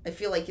 I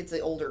feel like it's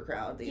an older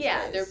crowd these days.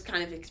 Yeah, they're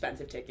kind of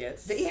expensive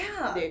tickets. But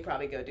yeah. They'd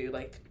probably go do,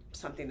 like,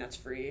 something that's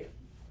free.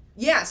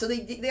 Yeah, so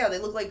they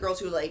look like girls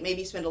who, like,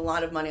 maybe spend a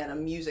lot of money on a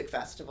music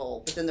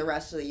festival, but then the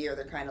rest of the year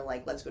they're kind of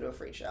like, let's go to a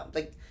free show.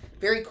 Like,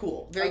 very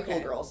cool. Very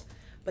cool girls.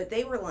 But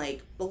they were,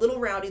 like, a little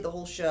rowdy the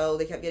whole show.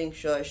 They kept getting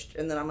shushed.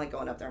 And then I'm, like,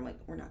 going up there. I'm like,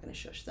 we're not going to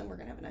shush them. We're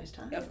going to have a nice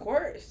time. Of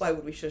course. Why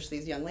would we shush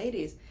these young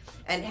ladies?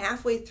 And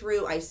halfway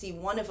through, I see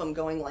one of them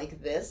going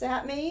like this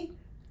at me.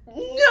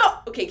 No!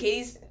 Okay,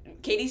 Katie's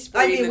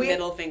spreading the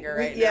middle finger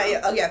right now.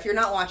 Yeah. Oh, yeah, if you're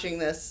not watching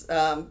this,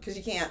 because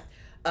you can't,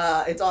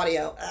 it's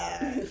audio.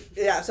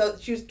 Yeah, so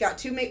she's got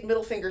 2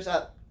 middle fingers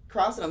up,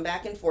 crossing them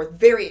back and forth,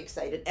 very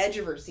excited, edge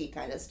of her seat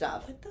kind of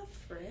stuff. What the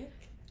frick?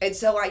 And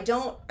so I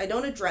don't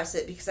address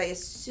it, because I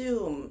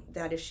assume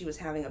that if she was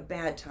having a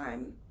bad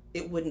time,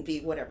 it wouldn't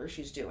be whatever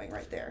she's doing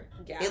right there.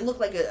 Yeah. It looked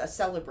like a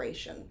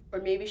celebration. Or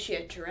maybe she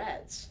had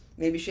Tourette's.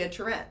 Maybe she had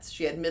Tourette's.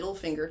 She had middle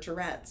finger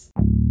Tourette's.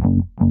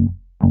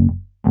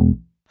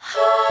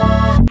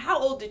 How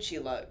old did she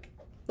look?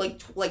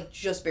 Like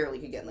just barely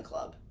could get in the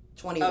club.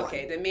 21.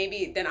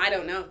 Okay, then I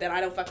don't know. Then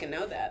I don't fucking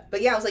know that.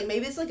 But yeah, I was like,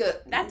 maybe it's like a...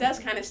 That does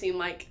kind of seem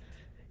like...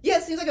 Yeah,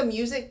 it seems like a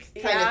music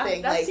kind of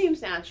thing. That like,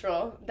 seems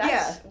natural.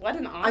 What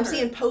an honor. I'm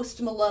seeing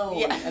Post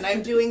Malone, and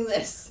I'm doing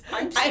this.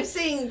 I'm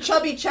seeing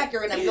Chubby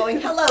Checker, and I'm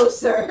going, hello,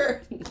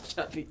 sir.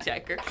 Chubby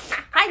Checker.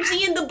 I'm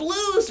seeing the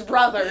Blues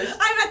Brothers.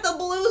 I'm at the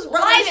Blues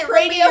Brothers Live at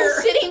Radio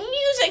City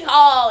Music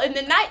Hall in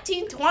the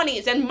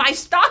 1920s, and my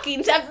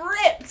stockings have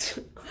ripped.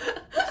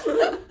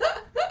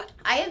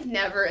 I have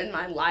never in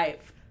my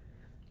life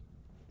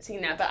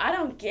seen that, but I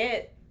don't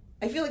get...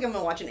 I feel like I'm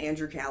going to watch an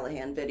Andrew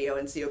Callahan video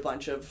and see a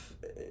bunch of...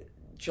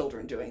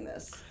 children doing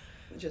this.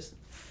 Just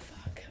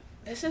fuck.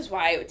 This is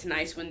why it's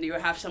nice when you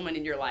have someone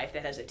in your life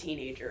that has a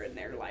teenager in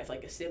their life,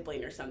 like a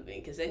sibling or something,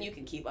 because then you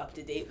can keep up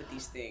to date with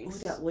these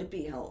things. Oh, that would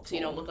be helpful. So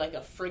you don't look like a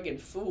friggin'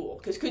 fool.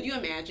 Because could you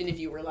imagine if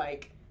you were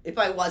like, if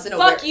I wasn't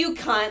fuck you,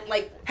 cunt,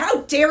 like,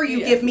 how dare you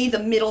give me the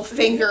middle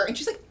finger? And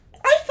she's like,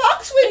 I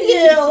fucks with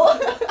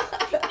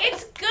you.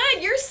 It's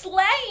good, you're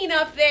slaying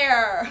up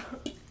there.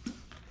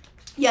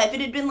 Yeah, if it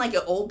had been like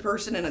an old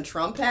person in a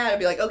Trump hat, I'd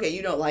be like, okay,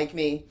 you don't like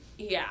me.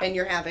 Yeah. And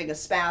you're having a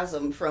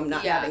spasm from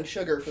not having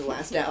sugar for the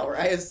last hour.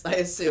 I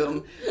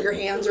assume. Your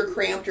hands are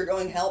cramped. You're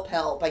going, help,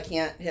 help. I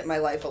can't hit my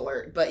life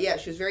alert. But yeah,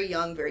 she was very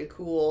young, very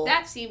cool.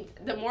 That seemed,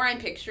 the more I'm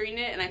picturing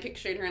it, and I'm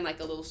picturing her in like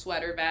a little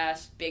sweater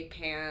vest, big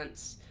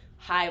pants,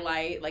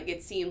 highlight, like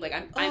it seemed like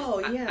I'm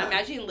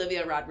imagining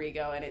Olivia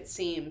Rodrigo, and it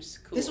seems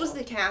cool. This was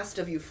the cast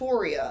of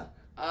Euphoria.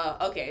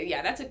 Okay,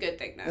 yeah, that's a good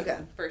thing then. Okay.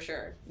 For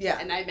sure. Yeah.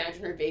 And I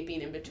imagine her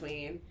vaping in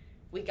between.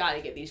 We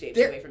gotta get these vapes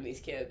away from these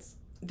kids.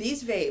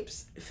 These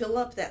vapes fill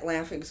up that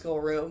Laughing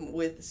Skull room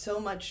with so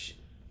much...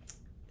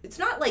 It's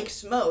not like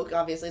smoke,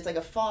 obviously. It's like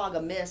a fog,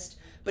 a mist.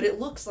 But it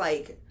looks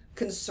like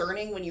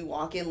concerning when you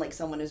walk in, like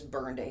someone has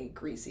burned a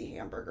greasy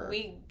hamburger.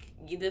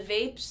 The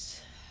vapes,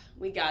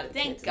 we got it.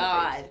 Thank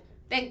God.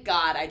 Thank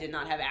God I did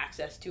not have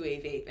access to a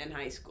vape in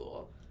high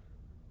school.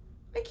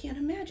 I can't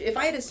imagine. If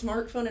I had a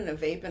smartphone and a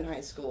vape in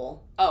high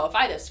school... Oh, if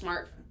I had a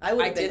smartphone...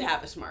 I did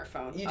have a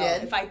smartphone. You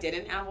did? If I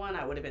didn't have one,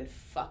 I would have been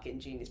fucking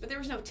genius. But there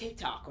was no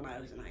TikTok when I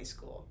was in high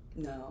school.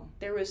 No.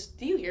 There was...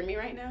 Do you hear me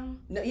right now?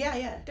 No.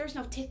 Yeah. There was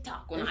no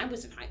TikTok when I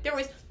was in high... There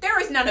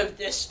was none of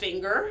this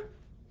finger.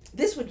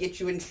 This would get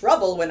you in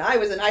trouble when I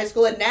was in high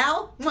school, and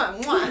now?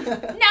 Mwah,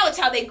 mwah. Now it's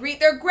how they greet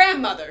their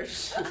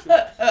grandmothers.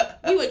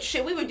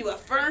 we would do a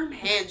firm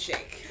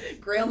handshake.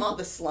 Grandma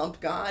the slump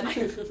god.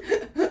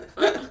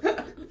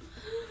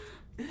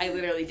 I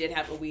literally did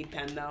have a weed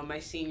pen, though, my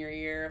senior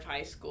year of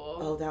high school.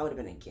 Oh, that would have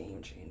been a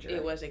game changer.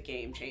 It was a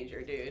game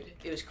changer, dude.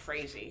 It was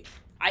crazy.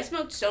 I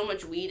smoked so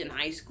much weed in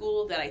high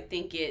school that I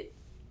think it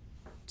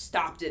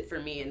stopped it for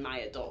me in my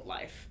adult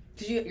life.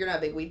 You're not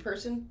a big weed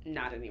person?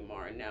 Not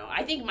anymore, no.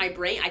 I think my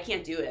brain, I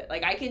can't do it.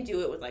 Like, I can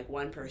do it with, like,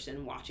 one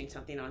person watching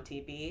something on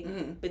TV.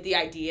 Mm-hmm. But the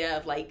idea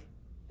of, like,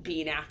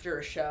 being after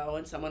a show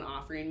and someone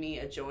offering me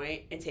a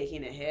joint and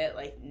taking a hit,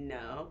 like,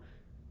 no.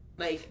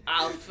 Like,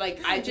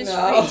 I just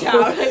freaked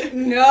out.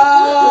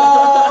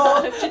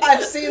 No!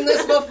 I've seen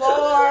this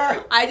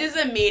before. I just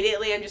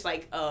immediately, I'm just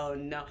like, oh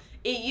no.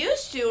 It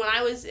used to, when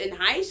I was in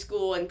high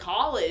school and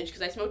college,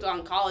 because I smoked a lot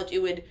in college,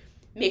 it would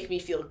make me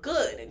feel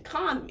good and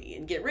calm me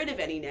and get rid of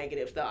any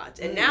negative thoughts.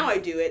 And now I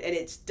do it, and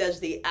it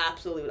does the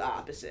absolute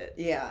opposite.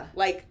 Yeah.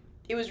 Like,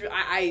 it was,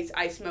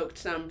 I smoked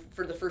some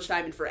for the first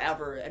time in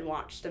forever and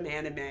watched some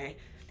anime,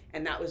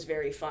 and that was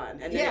very fun.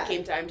 And then it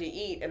came time to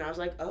eat, and I was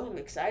like, oh, I'm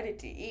excited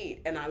to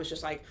eat. And I was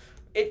just like,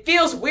 it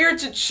feels weird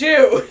to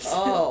choose.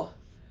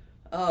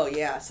 Oh,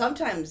 yeah.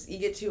 Sometimes you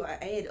get too... I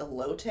ate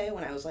elote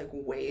when I was, like,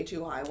 way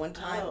too high one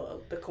time.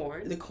 Oh, the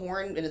corn? The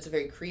corn, and it's a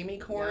very creamy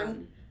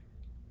corn.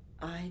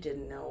 Yeah. I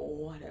didn't know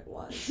what it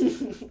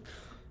was.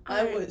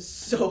 I was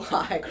so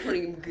high.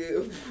 Cream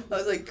goop. I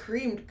was like,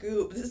 creamed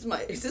goop. Is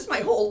this my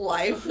whole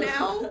life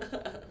now?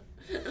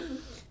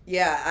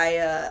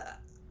 Yeah,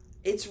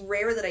 it's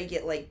rare that I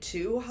get, like,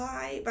 too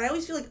high, but I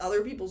always feel like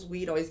other people's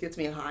weed always gets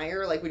me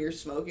higher. Like, when you're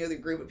smoking with a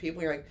group of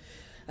people, you're like,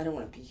 I don't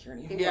want to be here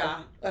anymore.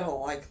 Yeah. I don't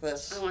like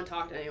this. I don't want to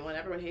talk to anyone.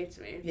 Everyone hates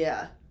me.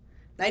 Yeah.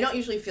 I don't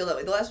usually feel that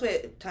way. The last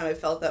time I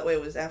felt that way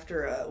was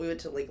after we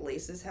went to, like,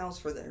 Lace's house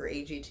for her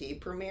AGT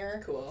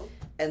premiere. Cool.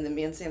 And then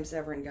me and Sam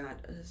Severin got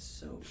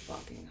so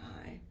fucking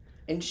high.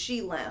 And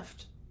she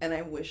left, and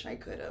I wish I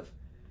could have.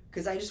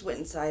 Because I just went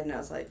inside and I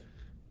was like...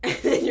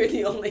 You're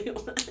the only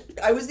one.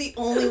 I was the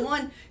only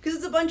one. Because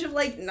it's a bunch of,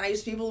 like,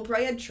 nice people who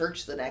probably had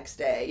church the next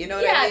day. You know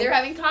what I mean? Yeah, they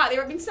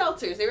were having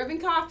seltzers. They were having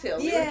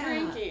cocktails. Yeah.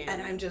 They were drinking.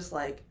 And I'm just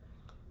like...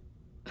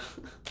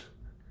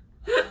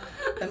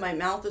 and my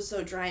mouth is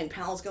so dry, and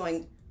Pal's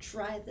going,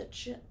 try the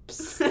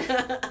chips.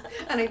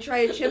 And I try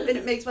a chip, and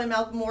it makes my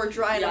mouth more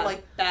dry, and I'm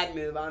like... Bad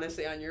move,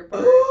 honestly, on your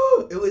part.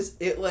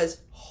 It was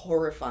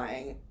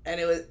horrifying. And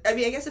it was... I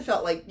mean, I guess it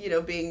felt like,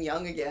 being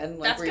young again.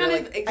 Like, That's kind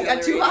of exhilarating. I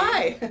got too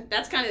high.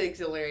 That's kind of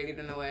exhilarating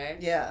in a way.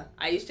 Yeah.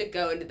 I used to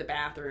go into the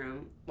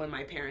bathroom when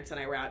my parents and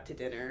I were out to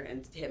dinner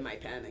and hit my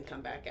pen and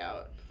come back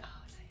out. Oh,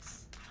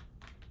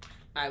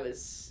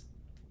 nice.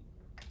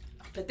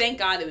 But thank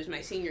God it was my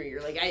senior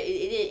year. Like,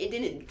 it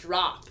didn't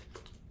drop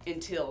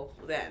until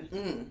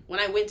then. When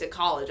I went to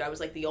college, I was,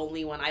 like, the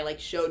only one. I, like,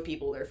 showed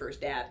people their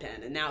first dab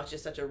pen, and now it's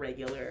just such a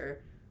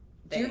regular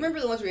thing. Do you remember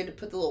the ones where you had to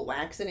put the little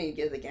wax in and you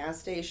get at the gas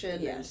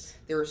station? Yes.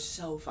 And they were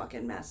so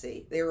fucking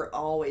messy. They were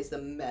always the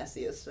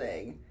messiest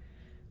thing.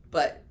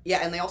 But,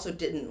 yeah, and they also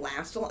didn't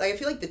last long. Like, I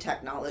feel like the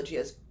technology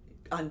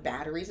on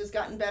batteries has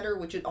gotten better,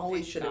 which it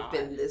always should have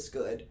been this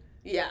good.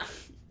 Yeah.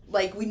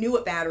 Like, we knew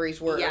what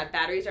batteries were. Yeah,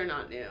 batteries are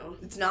not new.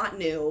 It's not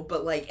new,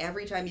 but, like,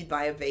 every time you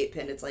buy a vape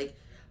pen, it's like,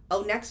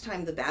 oh, next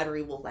time the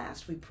battery will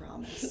last, we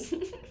promise.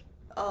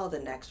 Oh, the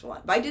next one.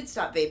 But I did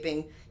stop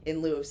vaping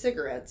in lieu of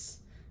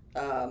cigarettes,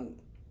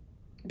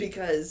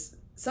 because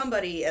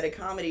somebody at a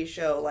comedy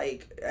show,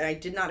 like, and I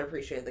did not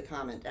appreciate the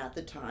comment at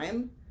the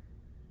time,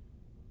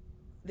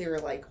 they were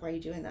like, why are you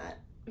doing that?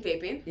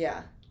 Vaping?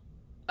 Yeah.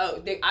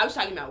 Oh, I was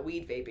talking about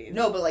weed vaping.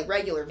 No, but, like,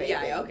 regular vaping.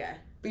 Yeah, okay.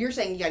 But you're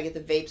saying you gotta get the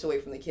vapes away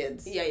from the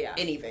kids. Yeah.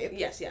 Any vape.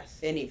 Yes.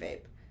 Any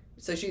vape.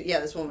 So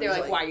this woman They're was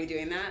like, why are you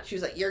doing that? She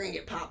was like, you're gonna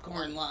get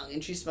popcorn lung,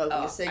 and she's smoking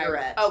a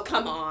cigarette. Oh,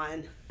 come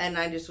on. And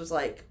I just was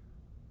like,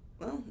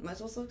 well, might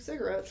as well smoke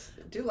cigarettes.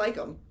 I do like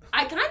them.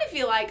 I kind of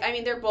feel like, I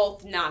mean, they're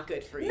both not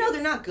good for you. No,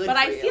 they're not good but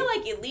for you. But I feel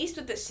like at least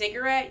with the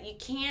cigarette, you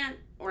can't,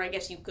 or I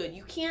guess you could,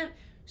 you can't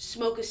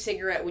smoke a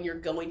cigarette when you're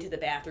going to the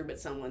bathroom at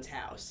someone's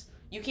house.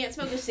 You can't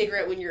smoke a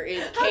cigarette when you're in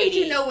Katie. How did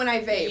you know when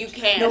I vaped? You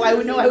can't. No, I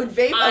would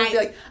vape. I would be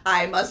like,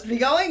 I must be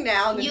going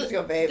now, and then just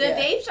go vape. The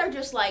vapes are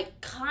just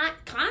like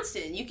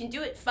constant. You can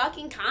do it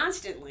fucking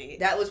constantly.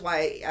 That was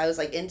why I was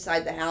like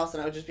inside the house,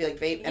 and I would just be like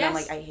vape, and I'm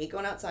like, I hate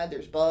going outside.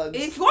 There's bugs.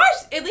 Of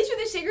course, at least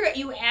with a cigarette,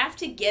 you have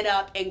to get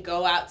up and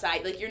go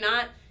outside. Like, you're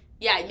not.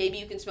 Yeah, maybe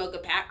you can smoke a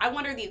pack. I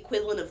wonder the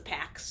equivalent of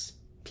packs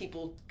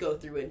people go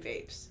through in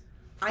vapes.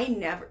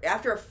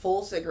 After a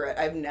full cigarette,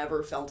 I've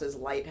never felt as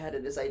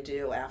lightheaded as I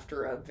do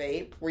after a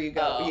vape, where you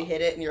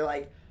hit it and you're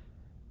like,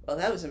 well,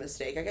 that was a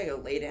mistake. I gotta go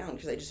lay down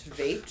because I just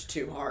vaped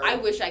too hard. I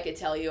wish I could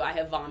tell you I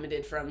have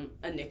vomited from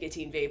a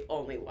nicotine vape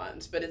only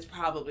once, but it's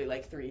probably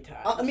like 3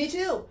 times. Me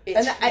too.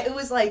 It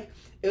was like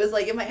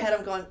in my head,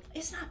 I'm going,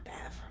 it's not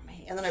bad for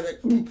me. And then I'm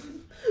like,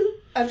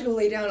 I have to go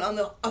lay down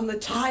on the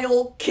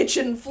tile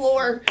kitchen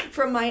floor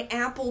from my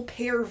apple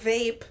pear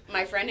vape.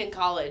 My friend in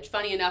college,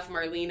 funny enough,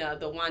 Marlena,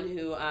 the one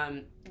who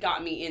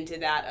got me into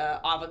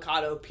that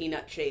avocado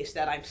peanut chase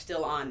that I'm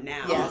still on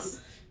now. Yes.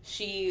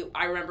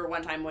 I remember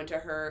one time went to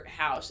her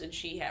house or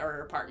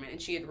her apartment,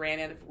 and she had ran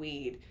out of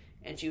weed,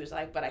 and she was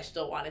like, but I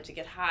still wanted to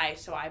get high,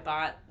 so I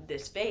bought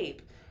this vape,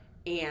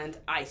 and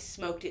I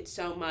smoked it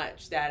so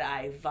much that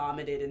I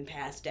vomited and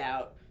passed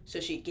out. So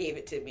she gave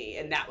it to me,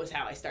 and that was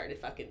how I started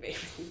fucking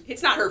vaping.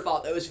 It's not her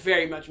fault, though. It was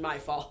very much my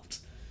fault.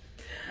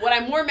 What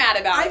I'm more mad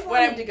about... I've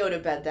wanted to go to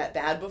bed that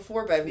bad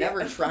before, but I've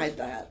never tried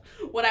that.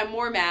 What I'm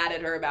more mad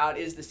at her about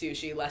is the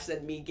sushi, less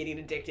than me getting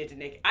addicted to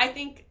nicotine. I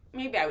think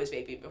maybe I was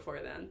vaping before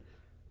then.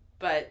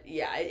 But,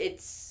 yeah,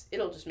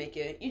 it'll just make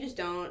you... You just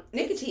don't...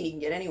 Nicotine you can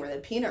get anywhere.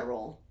 That peanut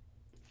roll.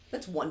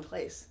 That's one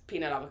place.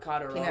 Peanut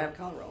avocado roll. Peanut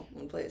avocado roll,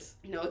 one place.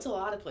 No, it's a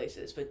lot of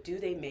places, but do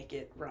they make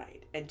it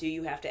right? And do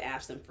you have to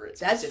ask them for it?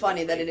 That's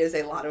funny that it is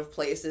a lot of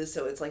places,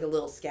 so it's like a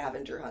little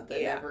scavenger hunt that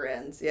Yeah. never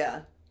ends.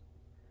 Yeah.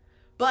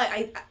 But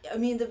I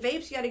mean, the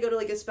vapes, you got to go to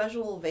like a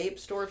special vape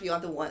store if you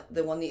want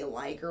the one that you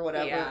like or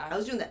whatever. Yeah. I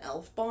was doing the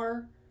Elf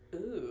Bar.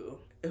 Ooh.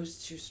 It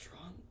was too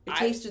strong. It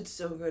tasted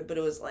so good, but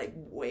it was like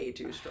way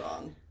too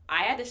strong.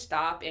 I had to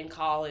stop in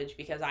college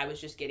because I was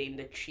just getting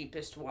the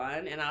cheapest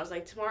one, and I was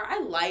like, Tamar,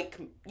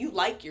 you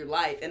like your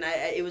life, and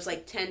it was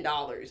like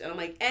 $10, and I'm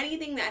like,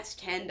 anything that's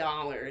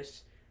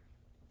 $10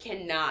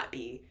 cannot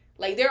be.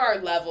 Like, there are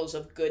levels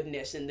of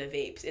goodness in the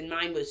vapes, and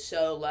mine was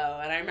so low,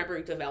 and I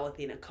remember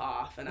developing a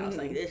cough, and I was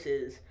like, this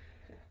is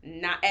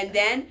not, and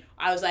then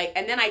I was like,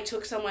 and then I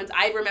took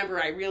I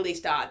remember I really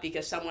stopped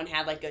because someone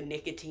had like a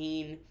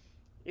nicotine,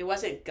 it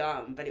wasn't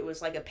gum, but it was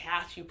like a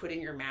patch you put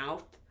in your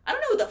mouth. I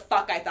don't know who the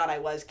fuck I thought I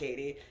was,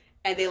 Katie.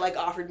 And they like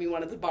offered me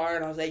one at the bar,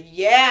 and I was like,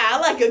 yeah, I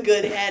like a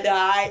good head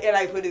high. And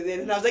I put it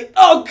in, and I was like,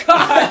 oh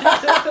God.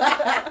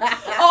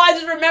 Oh, I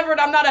just remembered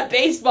I'm not a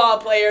baseball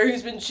player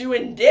who's been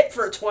chewing dip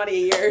for 20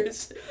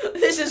 years.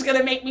 This is going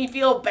to make me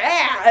feel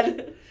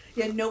bad.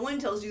 Yeah, no one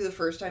tells you the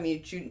first time you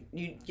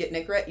get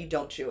Nicorette, you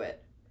don't chew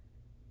it.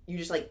 You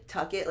just like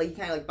tuck it, like you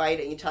kind of like bite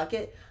it and you tuck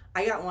it.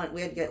 I got one,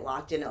 we had to get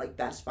locked in at like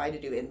Best Buy to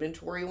do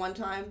inventory one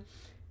time.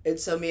 And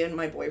so me and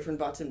my boyfriend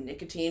bought some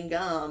nicotine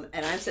gum,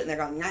 and I'm sitting there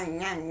going, nyang,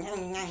 nyang,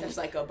 nyang, nyang. Just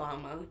like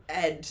Obama.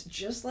 And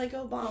just like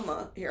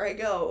Obama, here I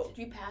go. Did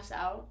you pass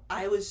out?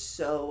 I was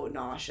so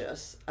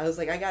nauseous. I was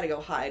like, I gotta go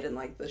hide in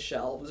like the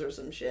shelves or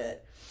some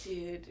shit.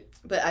 Dude.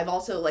 But I've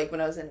also, like, when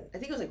I was I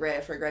think it was like right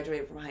after I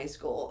graduated from high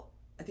school,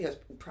 I think I was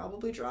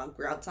probably drunk.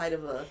 We're outside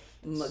of a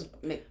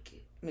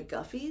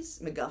McGuffey's?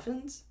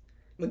 McGuffey's.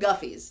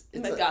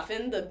 It's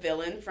MacGuffin, the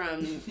villain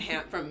from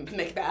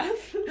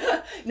Macbeth.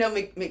 No,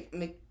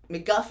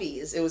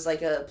 McGuffey's. It was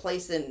like a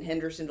place in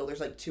Hendersonville.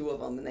 There's like two of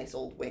them, and they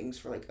sold wings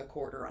for like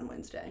 $0.25 on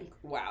Wednesday.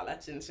 Wow,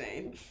 that's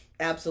insane.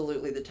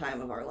 Absolutely the time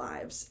of our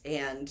lives.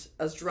 And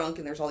I was drunk,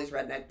 and there's all these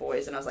redneck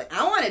boys, and I was like,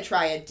 I want to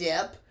try a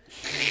dip.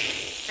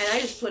 And I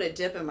just put a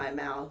dip in my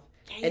mouth.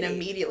 And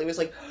immediately was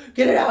like,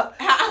 get it out.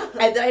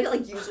 And then I had to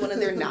like use one of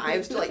their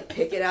knives to like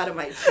pick it out of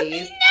my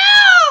teeth.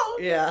 No!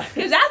 Yeah.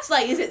 Because that's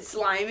like, is it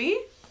slimy?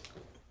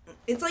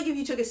 It's like if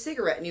you took a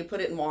cigarette and you put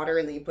it in water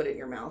and then you put it in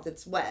your mouth.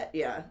 It's wet,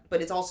 yeah.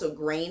 But it's also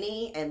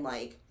grainy and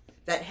like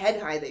that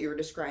head high that you were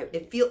describing.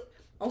 It feels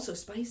also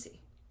spicy.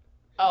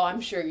 Oh, I'm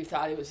sure you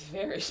thought it was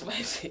very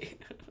spicy.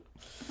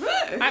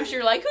 I'm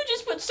sure like, who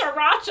just put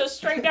sriracha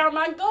straight down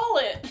my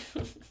gullet?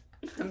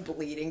 I'm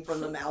bleeding from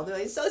the mouth.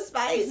 It's so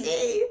spicy.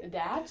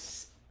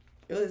 It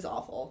was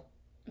awful.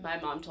 My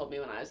mom told me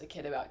when I was a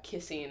kid about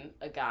kissing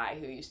a guy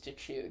who used to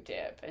chew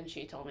dip, and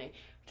she told me,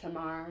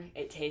 Tamar,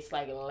 it tastes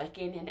like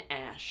licking an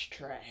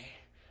ashtray.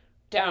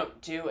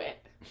 Don't do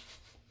it.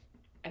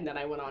 And then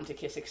I went on to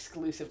kiss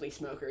exclusively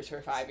smokers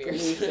for 5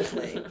 years.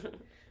 Exclusively.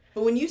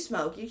 But when you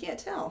smoke, you can't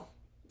tell.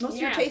 Most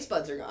of your taste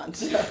buds are gone,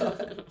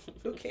 so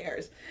who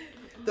cares?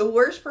 The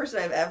worst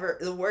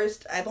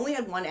I've only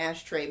had one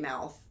ashtray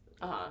mouth.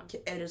 Uh-huh.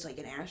 It is like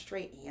an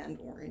ashtray and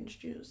orange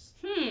juice.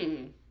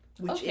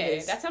 Which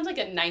is, that sounds like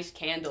a nice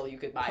candle you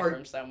could buy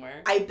from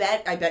somewhere. I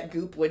bet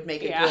Goop would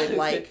make a good,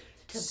 like,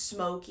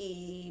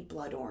 smoky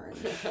blood orange.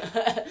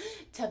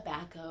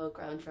 Tobacco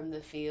grown from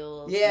the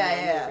fields.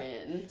 Yeah.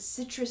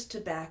 Citrus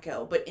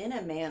tobacco, but in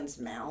a man's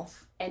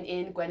mouth. And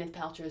in Gwyneth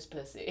Paltrow's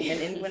pussy.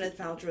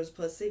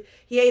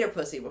 He ate her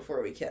pussy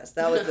before we kissed.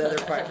 That was the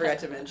other part I forgot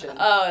to mention.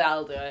 Oh,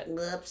 that'll do it.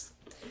 Whoops.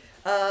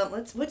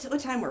 What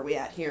time were we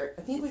at here?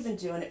 I think we've been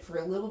doing it for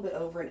a little bit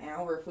over an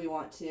hour if we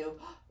want to.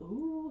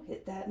 Ooh,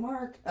 hit that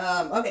mark.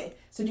 Okay,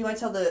 so do you want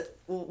to tell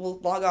we'll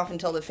log off and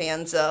tell the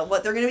fans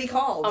what they're going to be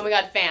called? Oh my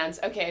god, fans.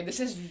 Okay, this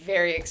is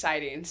very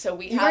exciting. So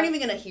you aren't even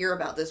going to hear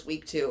about this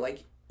week too.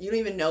 Like, you don't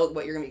even know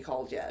what you're going to be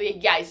called yet.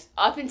 Guys,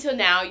 up until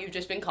now, you've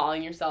just been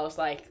calling yourselves,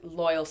 like,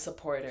 loyal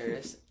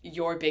supporters,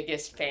 your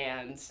biggest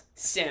fans,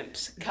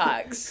 simps,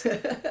 cucks,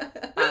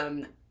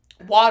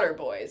 water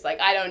boys. Like,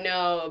 I don't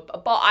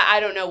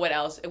know what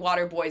else.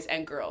 Water boys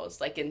and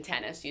girls, like in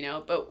tennis, you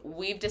know? But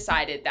we've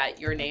decided that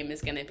your name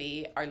is going to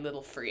be our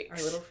little freaks.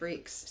 Our little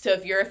freaks. So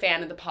if you're a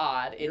fan of the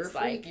pod, it's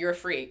like, you're a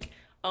freak.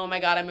 Oh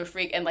my god, I'm a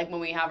freak. And like when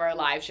we have our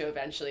live show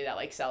eventually that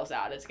like sells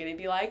out, it's gonna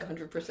be like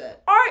 100%.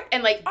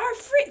 Our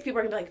freak. People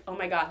are gonna be like, oh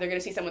my god, they're gonna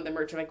see someone with the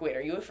merch. I'm like, wait,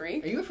 are you a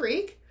freak? Are you a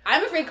freak?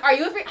 I'm a freak. Are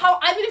you a freak?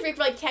 I've been a freak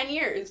for like 10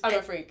 years. I'm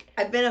a freak.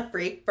 I've been a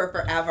freak for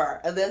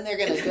forever. And then they're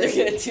gonna do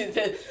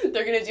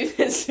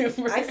this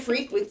super. I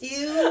freak with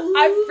you.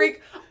 I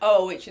freak.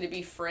 Oh wait, should it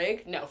be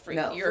frig? No, freak.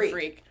 No, you're a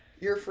freak.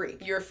 You're a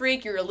freak. You're a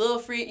freak. You're a little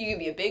freak. You can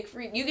be a big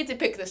freak. You get to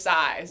pick the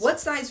size.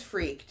 What size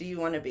freak do you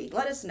want to be?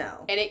 Let us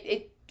know. And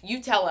you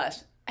tell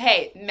us.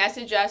 Hey,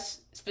 message us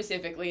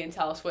specifically and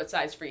tell us what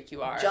size freak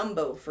you are.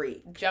 Jumbo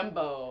freak.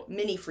 Jumbo.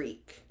 Mini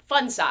freak.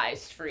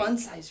 Fun-sized freak.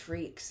 Fun-sized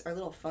freaks. Our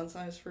little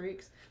fun-sized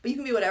freaks. But you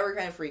can be whatever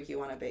kind of freak you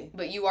want to be.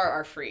 But you are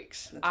our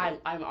freaks.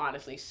 Right. I'm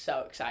honestly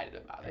so excited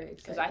about it.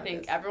 Because I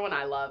think everyone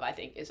I love,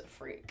 is a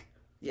freak.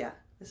 Yeah.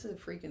 This is a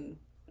freaking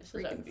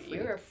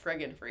You're a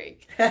friggin'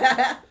 freak.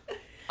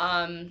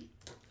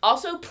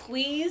 Also,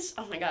 please,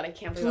 oh my god, I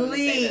can't believe I'm gonna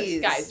say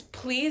this. Guys,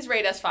 please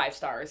rate us 5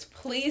 stars.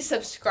 Please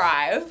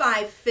subscribe.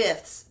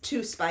 5/5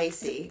 too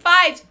spicy.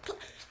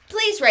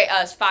 Please rate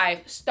us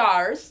 5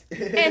 stars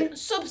and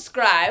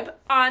subscribe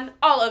on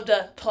all of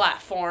the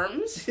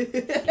platforms.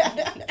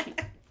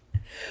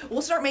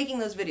 We'll start making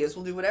those videos.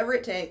 We'll do whatever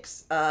it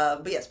takes.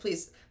 But yes,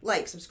 please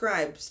like,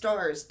 subscribe,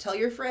 stars, tell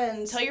your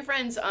friends. Tell your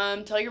friends,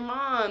 tell your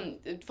mom,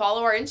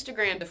 follow our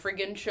Instagram, The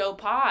Friggin' Show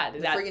Pod.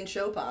 Friggin'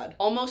 Show Pod.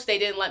 Almost they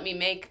didn't let me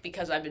make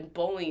because I've been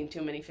bullying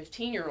too many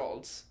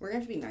 15-year-olds. We're going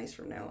to have to be nice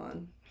from now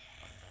on.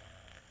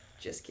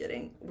 Just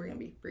kidding. We're going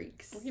to be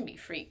freaks. We're going to be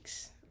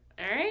freaks.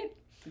 All right?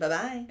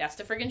 Bye-bye. That's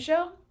The Friggin'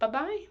 Show.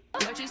 Bye-bye.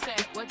 What you say?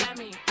 What that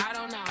mean? I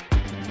don't know.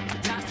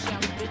 Top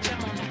shelf, bitch,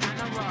 I'm on it. I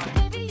know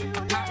raw. Baby, you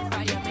hot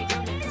fire, make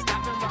your niggas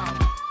stop and roll.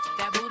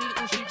 That booty,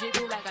 ooh, she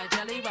jiggle like a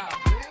jelly roll.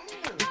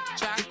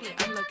 Chocolate,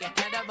 I'm looking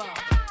edible.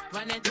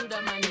 Running through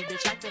the money,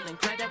 bitch, I feel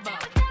incredible.